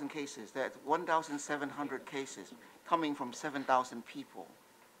 7,000 cases. There are 1,700 cases coming from 7,000 people.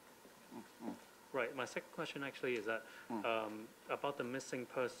 Right. My second question actually is that about the missing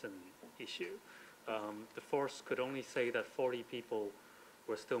person issue. The force could only say that 40 people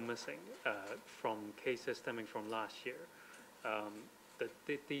were still missing from cases stemming from last year. That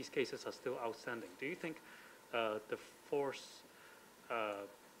these cases are still outstanding. Do you think the force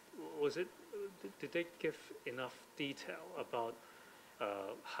did they give enough detail about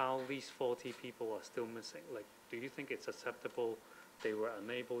how these 40 people are still missing? Like, do you think it's acceptable they were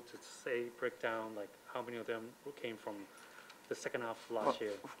unable to break down like how many of them came from the second half of last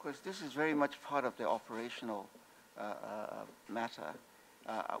year? Of course, this is very much part of the operational matter.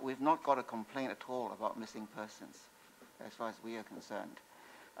 We've not got a complaint at all about missing persons, as far as we are concerned.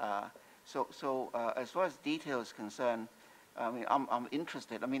 As far as detail is concerned, I mean, I'm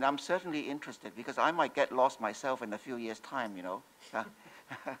interested. I mean, I'm certainly interested because I might get lost myself in a few years' time, you know.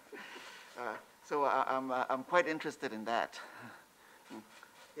 So I'm quite interested in that.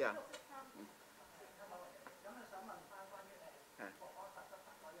 Yeah.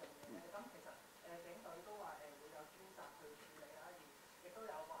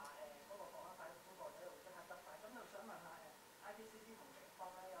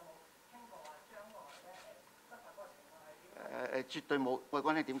誒絕對冇，我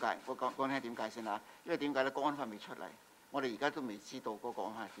講聽點解，我講聽點解先啦。因為點解咧？國安法未出嚟，我哋而家都未知道嗰個國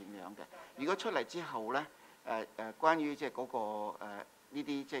安法係點樣嘅。如果出嚟之後咧，關於即係嗰個呢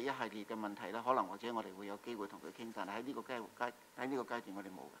啲即係一系列嘅問題咧，可能或者我哋會有機會同佢傾，但係喺呢個階段我哋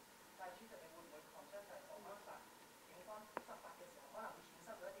冇嘅。但係主席，你會唔會抗爭就係國安法警方執法嘅時候，可能會衍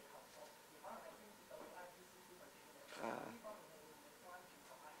生到一啲投訴，而可能係牽涉到 IPCC 去處理。呢方面你會唔會關注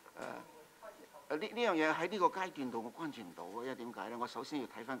同埋？呢樣嘢喺呢個階段度我關注唔到嘅，因為點解咧？我首先要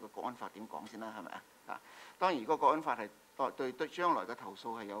睇翻個國安法點講先啦，係咪啊？當然，如果國安法係對將來嘅投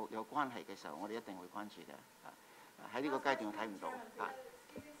訴係有關係嘅時候，我哋一定會關注嘅。喺呢個階段我睇唔到。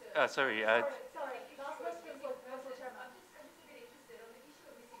Sorry.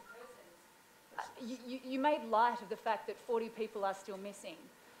 You made light of the fact that 40 people are still missing.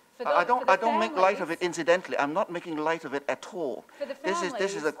 I don't make light of it incidentally. I'm not making light of it at all. This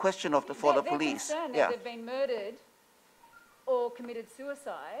is a question for the police. They're concerned that they've been murdered or committed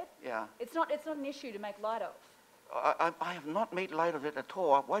suicide, Yeah. it's not an issue to make light of. I have not made light of it at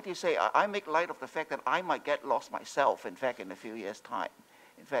all. Why do you say I make light of the fact that I might get lost myself, in fact, in a few years' time,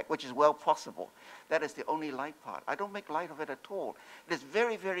 in fact, which is well possible. That is the only light part. I don't make light of it at all. It is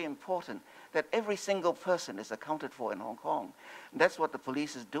very, very important that every single person is accounted for in Hong Kong. And that's what the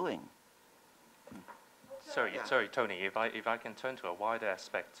police is doing. Sorry, Tony. If I can turn to a wider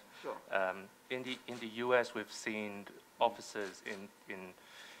aspect. Sure. In the U.S., we've seen officers in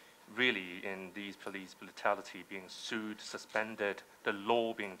these police brutality being sued, suspended, the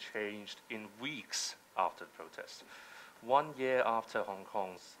law being changed in weeks after the protest. 1 year after Hong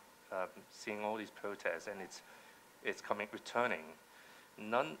Kong's seeing all these protests and it's returning,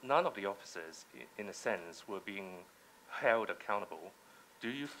 none of the officers, in a sense, were being held accountable. Do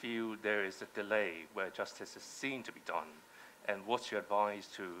you feel there is a delay where justice is seen to be done? And what's your advice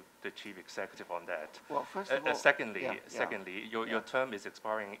to the chief executive on that? Well, first of all, secondly, your term is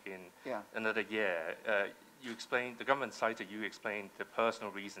expiring in another year. You explained, the government cited, you explained the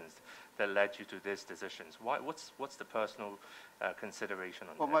personal reasons that led you to these decisions. What's the personal consideration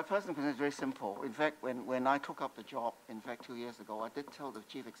on that? Well, my personal consideration is very simple. In fact, when I took up the job, in fact, 2 years ago, I did tell the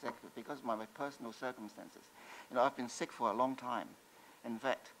chief executive, because of my personal circumstances, I've been sick for a long time, in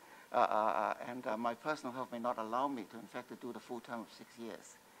fact, and my personal health may not allow me to, in fact, to do the full term of 6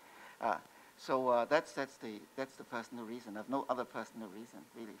 years. So that's the personal reason. I have no other personal reason,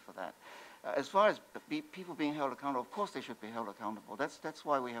 really, for that. As far as people being held accountable, of course they should be held accountable. That's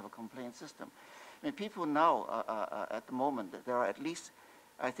why we have a complaint system. I mean, people now, at the moment, there are at least,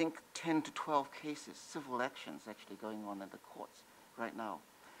 I think, 10 to 12 cases, civil actions actually going on in the courts right now.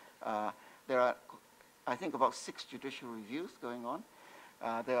 There are, I think, about 6 judicial reviews going on.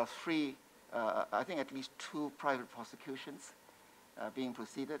 There are 3, I think at least 2 private prosecutions being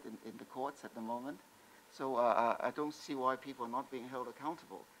proceeded in the courts at the moment. So I don't see why people are not being held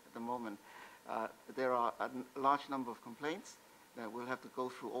accountable at the moment. There are a large number of complaints that we'll have to go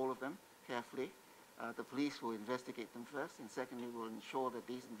through all of them carefully. The police will investigate them first, and secondly, we'll ensure that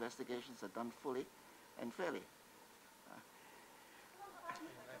these investigations are done fully and fairly.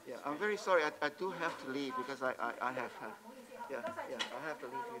 Yeah, I'm very sorry. I do have to leave because I have I have to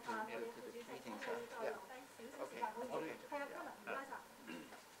leave you to the meetings. Yeah. Okay. Yeah.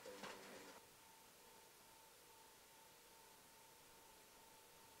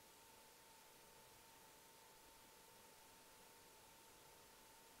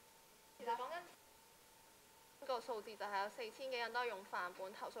 個數字就係有4000幾人都係用範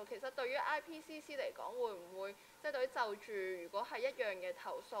本投訴。其實對於 IPCC 嚟講，會唔會即係對於就住如果係一樣嘅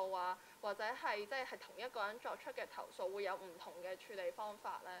投訴啊，或者係即係同一個人作出嘅投訴，會有唔同嘅處理方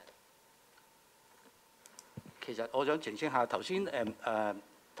法咧？其實我想澄清下，頭先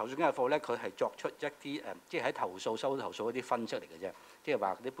投訴經濟課咧，佢係作出一啲即係喺收到投訴一啲分析嚟嘅啫，即係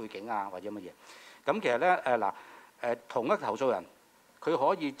話啲背景啊或者乜嘢。咁其實咧同一個投訴人。 佢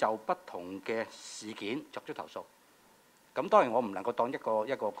可以就不同嘅事件作出投訴。咁當然我唔能夠當一個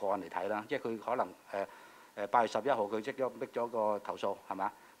個案嚟睇啦，即係佢可能8月11號佢逼咗個投訴係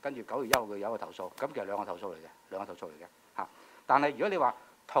嘛，跟住9月1號佢有一個投訴，咁其實兩個投訴嚟嘅嚇。但係如果你話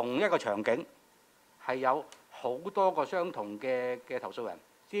同一個場景係有好多個相同嘅投訴人，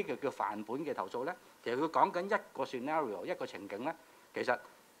呢個叫範本嘅投訴咧，其實佢講緊一個 scenario 一個情景咧，其實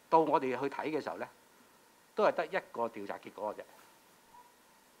到我哋去睇嘅時候咧，都係得一個調查結果嘅啫。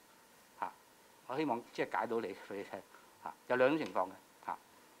 我希望即係解到你俾你聽嚇，有兩種情況嘅嚇。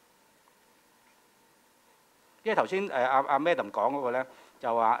因為頭先阿 Madam 講嗰個咧，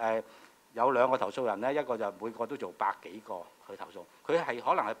就話有2個投訴人咧，一個就每個都做100幾個去投訴，佢係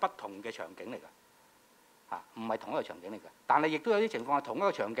可能係不同嘅場景嚟㗎嚇，唔係同一個場景嚟㗎。但係亦都有啲情況係同一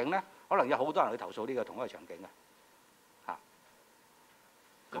個場景咧，可能有好多人去投訴呢個同一個場景嘅嚇。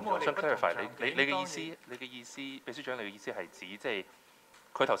咁我想 clarify 你嘅意思，秘書長你嘅意思係指即係。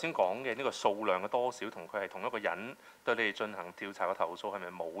 佢頭先講嘅呢個數量嘅多少，同佢係同一個人對你哋進行調查嘅投訴係咪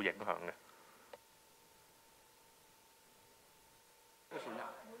冇影響嘅？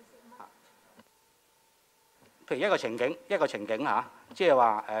譬如一個情景嚇，即係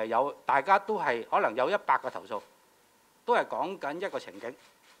話有大家都係可能有100個投訴，都係講緊一個情景，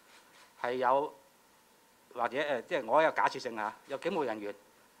係有或者即係我有假設性嚇，有警務人員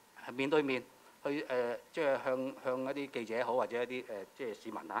係面對面。 去即係向一啲記者好，或者一啲即係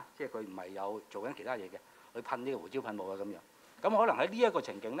市民嚇，即係佢唔係有做緊其他嘢嘅，去噴呢個胡椒噴霧啊咁樣。咁可能喺呢一個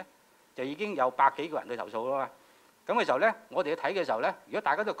情景咧，就已經有100幾個人去投訴啦嘛。咁嘅時候咧，我哋去睇嘅時候咧，如果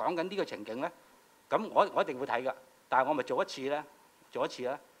大家都講緊呢個情景咧，咁我一定會睇㗎。但係我咪做一次啦。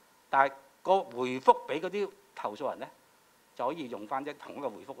但係個回覆俾嗰啲投訴人咧，就可以用翻同一個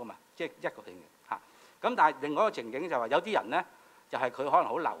回覆啊嘛，即係一個情景嚇。咁但係另外一個情景就係話有啲人咧，就係佢可能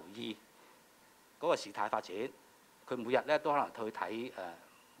好留意嗰個事態發展，佢每日咧都可能去睇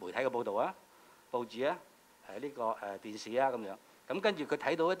媒體嘅報導啊、報紙啊、呢個電視啊咁樣。咁跟住佢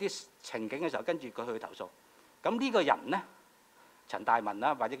睇到一啲情景嘅時候，跟住佢去投訴。咁呢個人咧，陳大文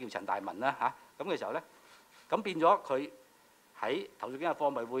啦，或者叫陳大文啦嚇，咁嘅時候咧，咁變咗佢喺投訴警察課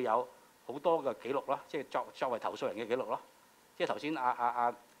咪會有好多嘅記錄咯，即係作為投訴人嘅記錄咯。即係頭先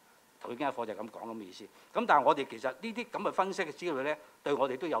投訴警察課就係咁講咁嘅意思。咁但係我哋其實呢啲咁嘅分析嘅資料咧，對我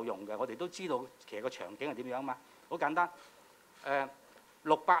哋都有用嘅。我哋都知道其實個場景係點樣嘛。好簡單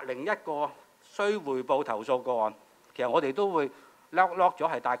，601個需匯報投訴個案，其實我哋都會lock咗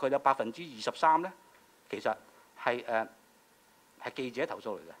係大概有23%咧，其實係記者投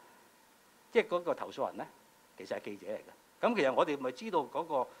訴嚟嘅，即係嗰個投訴人咧，其實係記者嚟嘅。咁其實我哋咪知道嗰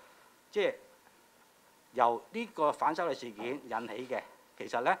個即係由呢個反修例事件引起嘅，其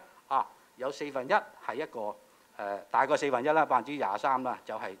實咧有1/4係一個大概1/4啦，23%啦，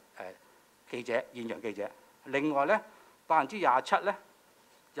就係記者現場記者。另外咧27%咧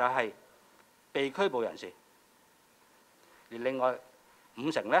就係被拘捕人士，而另外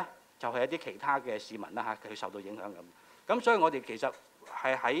50%咧就係一啲其他嘅市民啦嚇，佢受到影響咁。咁所以我哋其實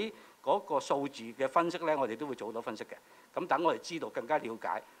係喺嗰個數字嘅分析咧，我哋都會做好多分析嘅。咁等我哋知道更加了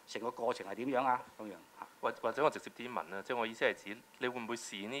解成個過程係點樣啊咁樣嚇。或者我直接啲問啦，即係我意思係指你會唔會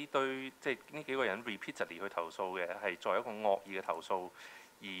視呢堆即係呢幾個人 repeatedly 去投訴嘅係作為一個惡意嘅投訴，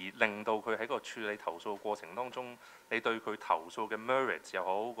而令到佢喺個處理投訴過程當中，你對佢投訴嘅 merits 又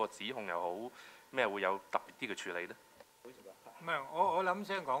好，個指控又好，咩會有特別啲嘅處理咧？唔係，我諗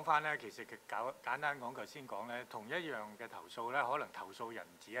先講翻咧，其實簡單講，頭先講咧，同一樣嘅投訴咧，可能投訴人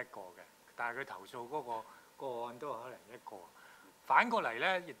唔止一個嘅，但係佢投訴嗰個個案都可能一個。反過嚟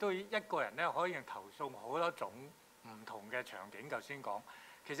咧，亦都一個人咧可以投訴好多種唔同嘅場景。頭先講，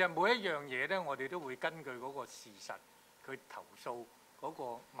其實每一樣嘢咧，我哋都會根據嗰個事實，佢投訴嗰個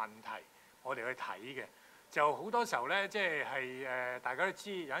問題，我哋去睇嘅。就好多時候咧，即係大家都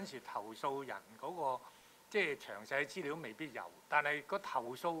知，有陣時投訴人嗰個即係詳細資料未必有，但係個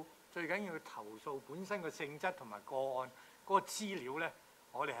投訴最緊要投訴本身個性質同埋個案嗰個資料咧，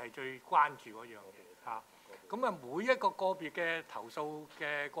我哋係最關注嗰樣嘢嚇。咁啊，每一個個別嘅投訴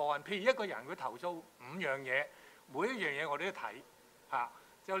嘅個案，譬如一個人佢投訴5樣嘢，每一樣嘢我哋都睇嚇。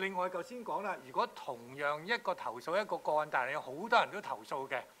就另外頭先講啦，如果同樣一個投訴一個個案，但係有好多人都投訴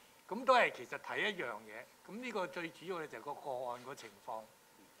嘅，咁都係其實睇一樣嘢。咁呢個最主要嘅就係個案個情況。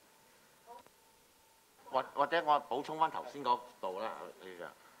或者我補充翻頭先嗰度啦，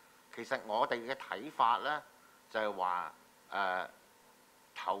其實我哋嘅睇法咧就係話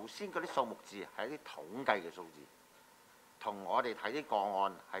頭先嗰啲數目字係一啲統計嘅數字，同我哋睇啲個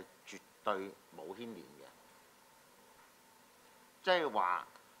案係絕對冇牽連嘅。即係話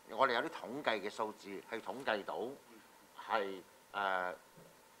我哋有啲統計嘅數字係統計到係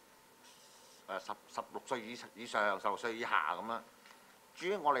16歲以上、16歲以下咁樣。至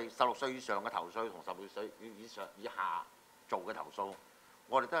於我哋16歲以上嘅投訴同16歲以下做嘅投訴，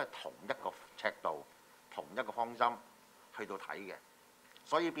我哋都係同一個尺度、同一個方針去到睇嘅。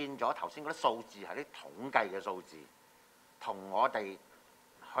所以變咗頭先嗰啲數字係啲統計嘅數字，同我哋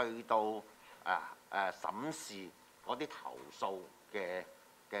去到審視嗰啲投訴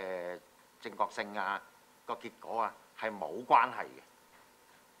嘅正確性啊、個結果啊係冇關係嘅，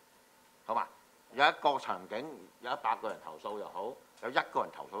好嘛？有一個場景有100個人投訴又好，有1個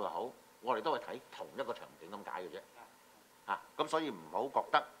人投訴又好，我哋都係睇同一個場景咁解嘅啫。咁所以唔好覺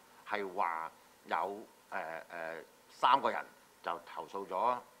得係話有3個人就投訴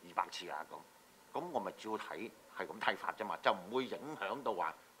咗200次啊咁我咪照睇係咁睇法啫嘛，就唔會影響到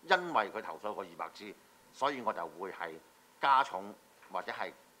話因為佢投訴過200次，所以我就會係加重或者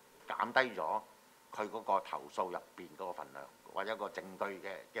係減低咗佢嗰個投訴入邊嗰個份量，或者一個證據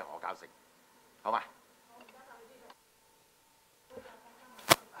嘅可靠性，好嘛？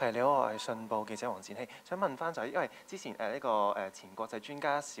係，你好，我係信報記者黃展熙，想問翻就係因為之前呢個前國際專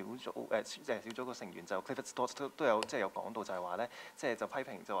家小組小組個成員就 Clement Chan 都有有講到就係話咧，就批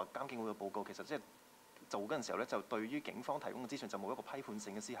評就話監警會嘅報告其實做嗰陣時候咧，就對於警方提供嘅資訊就冇一個批判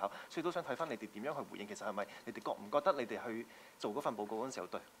性嘅思考，所以都想睇翻你哋點樣去回應。其實係咪你哋覺唔覺得你哋去做嗰份報告嗰陣時候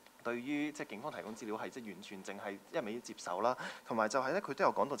對於警方提供資料係完全淨係一味接受啦？同埋就係咧，佢都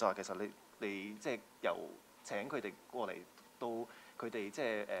有講到就話其實你由請佢哋過嚟到佢哋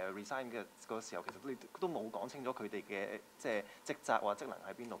resign 嘅嗰個時候，其實你都冇講清楚佢哋嘅職責或職能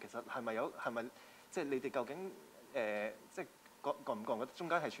喺邊度。其實係咪你哋究竟覺唔覺得中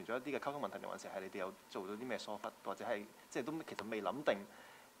間係存在一啲嘅溝通問題，定還是係你哋有做到啲咩疏忽，或者係都其實未諗定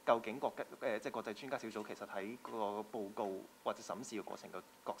究竟國際專家小組其實喺個報告或者審視嘅過程嘅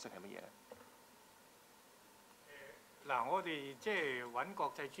角色係乜嘢咧？嗱，我哋即係揾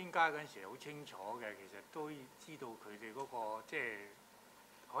國際專家嗰陣時好清楚嘅，其實都知道佢哋嗰個即係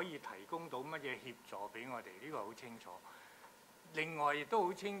可以提供到乜嘢協助俾我哋，呢個好清楚。另外亦都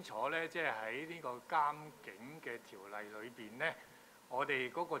好清楚咧，即係喺呢個監警嘅條例裏邊咧，我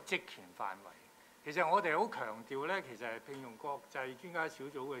哋嗰個職權範圍。其實我哋好強調咧，其實係聘用國際專家小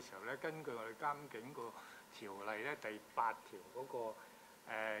組嘅時候咧，根據我哋監警個條例咧第8條嗰個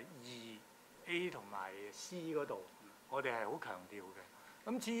2A 同埋 C 嗰度，我哋係好強調嘅。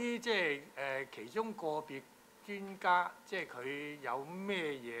咁至於即係其中個別專家，即係佢有咩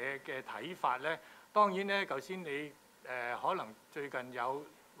嘢嘅睇法咧？當然咧，頭先你可能最近有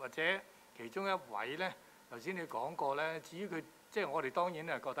或者其中一位咧，頭先你講過咧，至於佢。即係我哋當然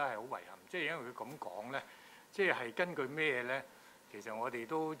係覺得係好遺憾，即係因為佢咁講咧，即係根據咩咧？其實我哋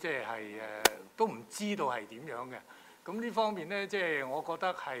都即係都唔知道係點樣嘅。咁呢方面咧，即係我覺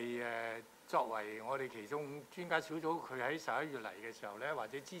得係作為我哋其中專家小組，佢喺11月嚟嘅時候咧，或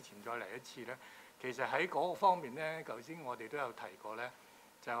者之前再嚟一次咧，其實喺嗰個方面咧，頭先我哋都有提過咧，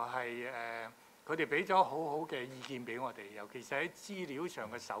就係佢哋俾咗好好嘅意見俾我哋，尤其是喺資料上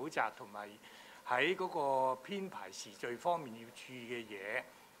嘅搜集同埋。喺嗰個編排時序方面要注意嘅嘢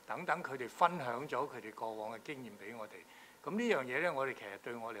等等，佢哋分享咗佢哋過往嘅經驗俾我哋。咁呢樣嘢咧，我哋其實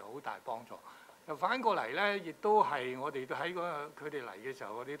對我哋好大幫助。又反過嚟咧，亦都係我哋都喺佢哋嚟嘅時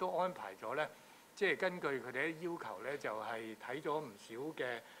候，我哋都安排咗咧，即係根據佢哋嘅要求咧，就係睇咗唔少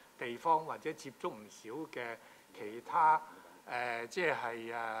嘅地方或者接觸唔少嘅其他即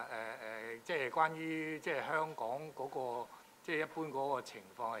係即係關於即係香港嗰個。即係一般嗰個情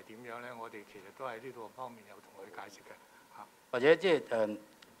況係點樣咧？我哋其實都喺呢度方面有同佢解釋嘅嚇。或者即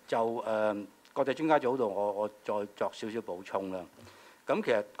係國際專家組度，我再作少少補充啦。咁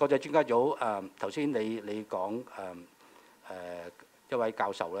其實國際專家組頭先你講一位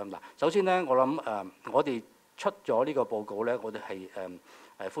教授啦。嗱，首先咧，我諗我哋出咗呢個報告咧，我哋係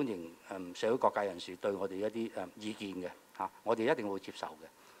歡迎社會各界人士對我哋一啲意見嘅嚇，我哋一定會接受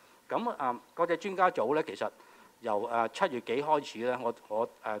嘅。咁國際專家組咧，其實由7月幾開始咧，我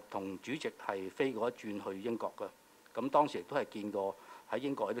同主席係飛過一轉去英國嘅。咁當時亦都係見過喺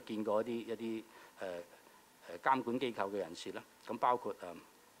英國亦都見過一啲監管機構嘅人士啦。咁包括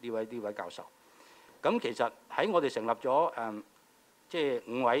呢位教授。咁其實喺我哋成立咗即係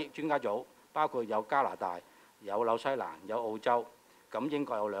5位專家組，包括有加拿大、有紐西蘭、有澳洲。咁英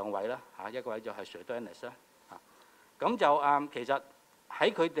國有2位啦嚇，一個位就係 Secretariat 啦嚇。咁就其實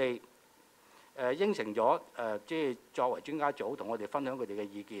喺佢哋應承咗即係作為專家組同我哋分享佢哋嘅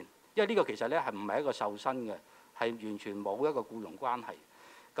意見，因為呢個其實咧係唔係一個受薪嘅，係完全冇一個僱傭關係。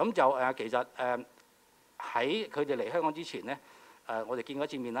咁就其實喺佢哋嚟香港之前咧，我哋見過一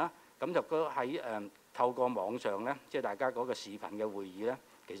次面啦。咁就喺透過網上咧，即係大家嗰個視頻嘅會議咧，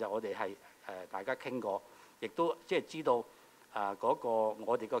其實我哋係大家傾過，亦都即係知道嗰個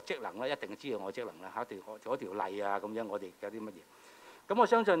我哋個職能咧，一定知道我職能啦嚇，嗰條例啊咁樣，我哋有啲乜嘢。咁我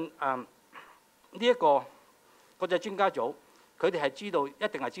相信呢一個國際專家組，佢哋係知道，一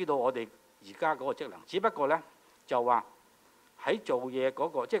定係知道我哋而家嗰個職能。只不過咧，就話喺做嘢嗰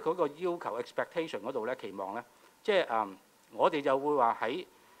個，即係嗰個要求 expectation 嗰度咧，期望咧，即係我哋就會話喺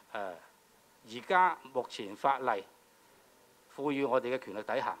而家目前法例賦予我哋嘅權力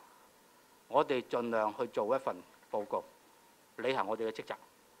底下，我哋盡量去做一份報告，履行我哋嘅職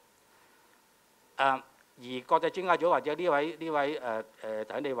責。而國際專家組或者呢位第一位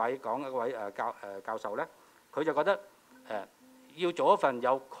講一位教授咧，佢就覺得要做一份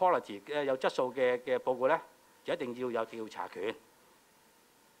有 quality 嘅有質素嘅報告咧，就一定要有調查權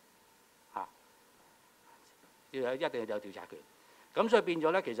嚇，一定要有調查權。咁所以變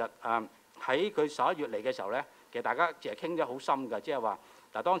咗咧，其實喺佢11月嚟嘅時候咧，其實大家其實傾咗好深㗎，即係話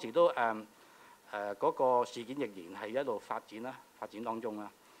嗱當時都嗰個事件仍然係一路發展當中啦。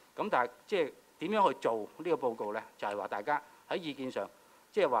咁但係即係點樣去做呢個報告咧？就係話大家喺意見上，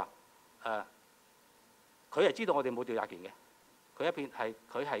即係話佢係知道我哋冇調查權嘅，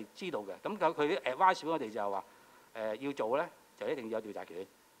佢係知道嘅。咁佢啲 advice 俾我哋就係話要做咧，就一定要有調查權。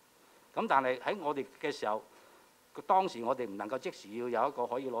咁但係喺我哋嘅時候，當時我哋唔能夠即時要有一個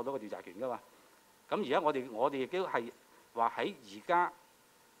可以攞到個調查權㗎嘛。咁而家我哋亦都係話喺而家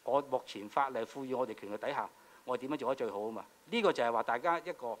我目前法例賦予我哋權力底下，我哋點樣做得最好啊嘛？呢個就係話大家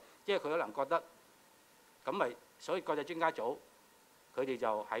一個，即係佢可能覺得咁咪，所以國際專家組佢哋就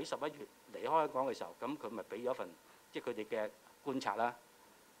喺11月離開香港嘅時候，咁佢咪俾咗份即係佢哋嘅觀察啦。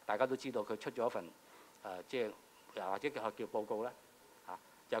大家都知道佢出咗一份即係又或者叫報告啦嚇，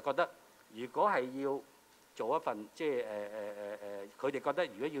就覺得如果係要做一份即係佢哋覺得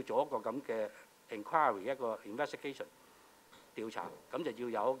如果要做一個咁嘅 enquiry 一個 investigation 調查，咁就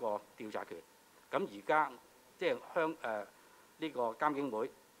要有一個調查權。咁而家即係呢個監警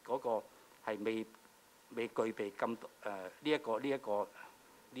會嗰個係未具備咁呢一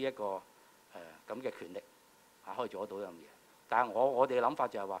個咁嘅權力可以做得到樣嘢。但係我哋嘅諗法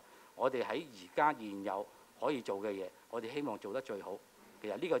就係話，我哋喺而家現有可以做嘅嘢，我哋希望做得最好。其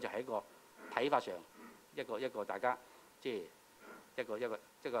實呢個就係一個睇法上一個大家即係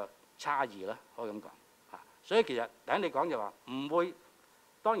一個差異啦，可以咁講嚇。所以其實頭先你講就話唔會，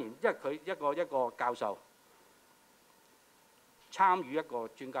當然因為佢一個教授參與一個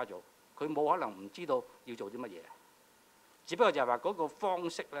專家組，佢冇可能唔知道要做啲乜嘢。只不過就係話嗰個方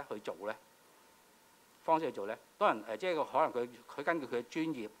式咧去做咧，當然即係可能佢根據佢嘅專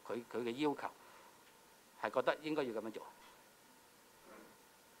業，佢嘅要求係覺得應該要咁樣做。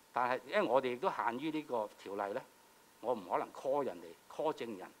但係因為我哋亦都限於呢個條例咧，我唔可能 call 人哋 call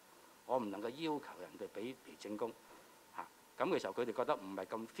證人，我唔能夠要求人哋俾證供嚇。咁嘅時候佢哋覺得唔係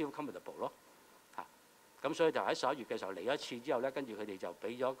咁 feel comfortable 咯嚇。咁所以就喺11月嘅時候嚟一次之後咧，跟住佢哋就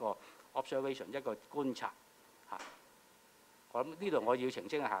俾咗一個 observation 一個觀察嚇。我諗呢度我要澄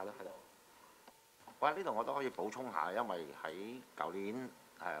清一下啦，係啦。喂，呢度我都可以補充下，因為喺舊年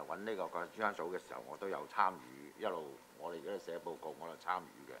揾呢個國際專家組嘅時候，我都有參與，一路我哋嗰度寫報告，我都參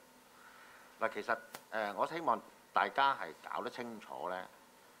與嘅。嗱，其實我希望大家係搞得清楚咧，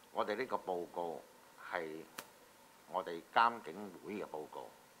我哋呢個報告係我哋監警會嘅報告，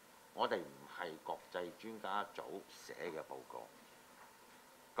我哋唔係國際專家組寫嘅報告。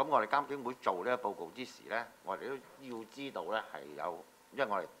咁我哋監警會做呢個報告之時咧，我哋都要知道咧係有，因為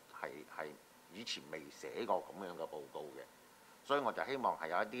我哋係以前未寫過咁樣嘅報告嘅，所以我就希望係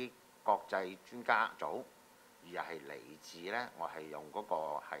有一啲國際專家組，而係嚟自咧，我係用嗰個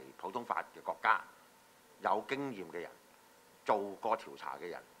係普通法嘅國家，有經驗嘅人，做過調查嘅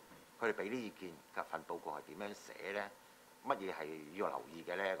人，佢哋俾啲意見，份報告係點樣寫咧？乜嘢係要留意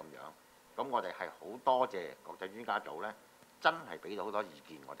嘅咧？咁樣，咁我哋係好多謝國際專家組咧，真係俾到好多意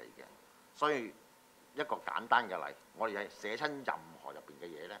見我哋嘅。所以一個簡單嘅例，我哋係寫親任何入邊嘅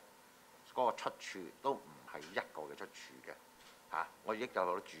嘢咧，嗰個出處都唔係一個嘅出處嘅嚇，我亦都有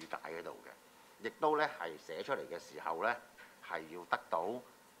好多注解喺度嘅，亦都咧係寫出嚟嘅時候咧係要得到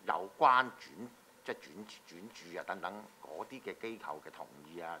有關轉注啊等等嗰啲嘅機構嘅同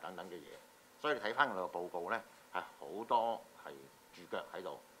意啊等等嘅嘢，所以你睇翻我哋個報告咧係好多係注腳喺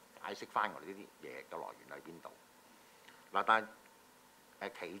度解釋翻我哋呢啲嘢嘅來源喺邊度嗱，但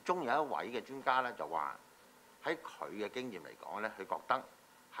係其中有一位嘅專家咧就話喺佢嘅經驗嚟講咧，佢覺得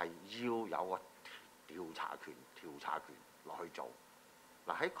係要有個調查權落去做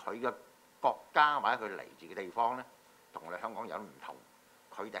嗱。喺佢嘅國家或者佢嚟自嘅地方咧，同我哋香港有唔同，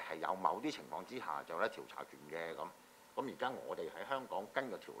佢哋係有某啲情況之下就有調查權嘅咁。咁而家我哋喺香港根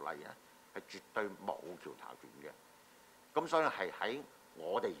據條例咧係絕對冇調查權嘅。咁所以係喺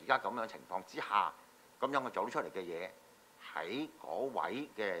我哋而家咁樣嘅情況之下，咁樣佢做出嚟嘅嘢喺嗰位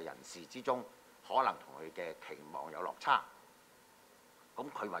嘅人士之中，可能同佢嘅期望有落差。咁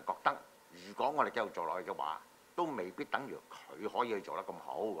佢咪覺得，如果我哋繼續做落去嘅話，都未必等於佢可以去做得咁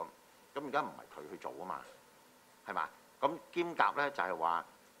好咁。咁而家唔係佢去做啊嘛，係嘛？咁兼夾咧就係話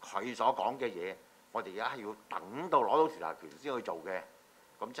佢所講嘅嘢，我哋而家係要等到攞到調查權先去做嘅。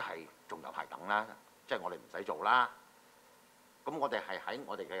咁即係仲有排等啦，即係我哋唔使做啦。咁我哋係喺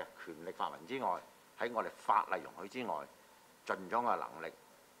我哋嘅權力範圍之外，喺我哋法例容許之外，盡咗個能力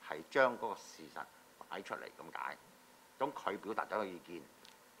係將嗰個事實擺出嚟咁解。咁佢表達咗個意見，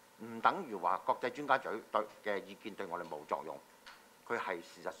唔等於話國際專家組對嘅意見對我哋冇作用。佢係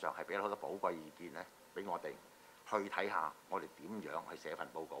事實上係俾咗好多寶貴意見咧，俾我哋去睇下我哋點樣去寫份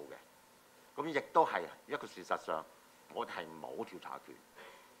報告嘅。咁亦都係一個事實上，我哋係冇調查權。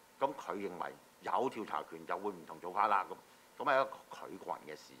咁佢認為有調查權就會唔同做法啦。咁係一個佢個人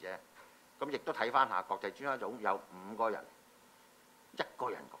嘅事啫。咁亦都睇翻下國際專家組有5個人，一個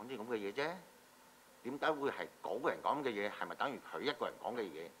人講啲咁嘅嘢啫。點解會係嗰個人講嘅嘢係咪等於佢一個人講嘅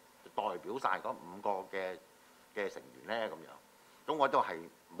嘢代表晒嗰5個嘅成員咧？咁樣，咁我都係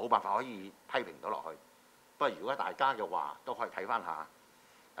冇辦法可以批評到落去。不過如果大家嘅話，都可以睇翻下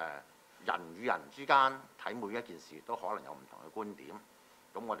人與人之間睇每一件事都可能有唔同嘅觀點。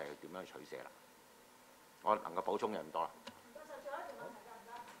咁我哋點樣取捨啦？我能夠補充嘅咁多啦。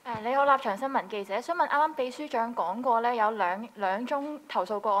你好，立場新聞記者，想問啱啱秘書長講過咧，有兩宗投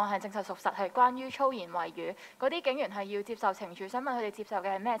訴個案係證實屬實，係關於粗言穢語，嗰啲警員係要接受懲處，想問佢哋接受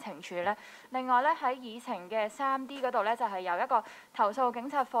嘅係咩懲處呢？另外咧喺議程嘅3D 嗰度咧，就係有一個投訴警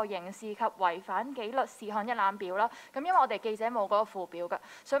察課刑事及違反紀律事項一覽表啦。咁因為我哋記者冇嗰個附表嘅，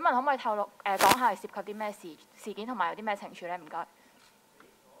想問可唔可以透露講下係涉及啲咩事件同埋有啲咩懲處咧？唔該。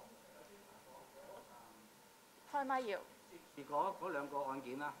開咪要。嗰兩個案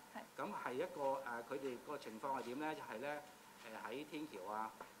件啦，咁係一個佢哋個情況係點咧？就係咧喺天橋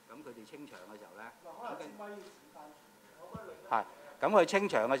啊，咁佢哋清場嘅時候咧，係咁佢清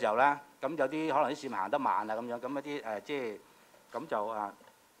場嘅時候咧，咁有啲可能啲市民行得慢啊咁樣，咁一啲即係咁就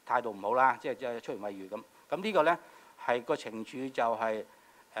態度唔好啦，即係出言穢語咁。咁呢個咧係個懲處就係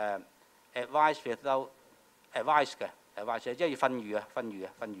advice without advice 嘅 advice， 即係要訓喻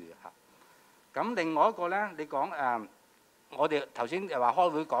嚇。咁另外一個咧，你講我哋頭先又話開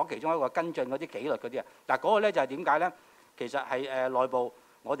會講其中一個跟進嗰啲紀律嗰啲啊，嗱嗰個咧就係點解咧？其實係內部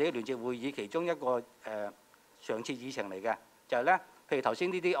我哋嘅聯席會議其中一個常設議程嚟嘅，就係咧，譬如頭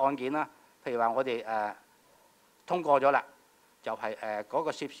先呢啲案件啦，譬如話我哋通過咗啦，就係嗰個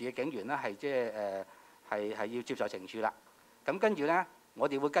涉事嘅警員咧係即係係要接受懲處啦。咁跟住咧，我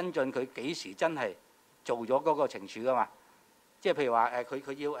哋會跟進佢幾時真係做咗嗰個懲處噶嘛？即係譬如話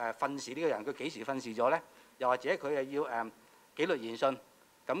佢要訓示呢個人，佢幾時訓示咗咧？又或者佢係要紀律研訊，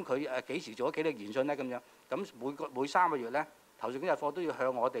咁佢幾時做咗紀律研訊咧？咁樣咁每3個月咧，投訴警察課都要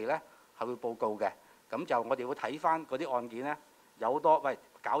向我哋咧係會報告嘅。咁就我哋會睇翻嗰啲案件咧，有好多喂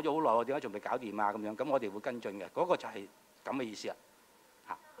搞咗好耐喎，點解仲未搞掂啊？咁樣咁我哋會跟進嘅。嗰個就係咁嘅意思啦。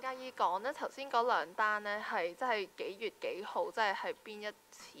介意講咧，頭先嗰2單咧係即係幾月幾號，即係邊一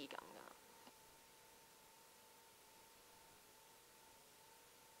次咁㗎？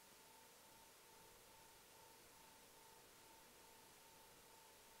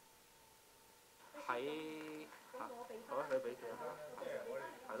佢俾佢，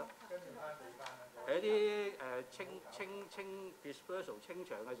係咯，喺一啲清 dispersal 清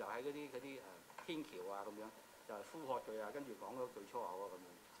場嘅時候，喺嗰啲天橋啊咁樣，就係呼喝佢啊，跟住講嗰句粗口啊咁樣。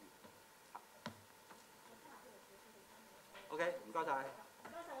OK，唔該晒。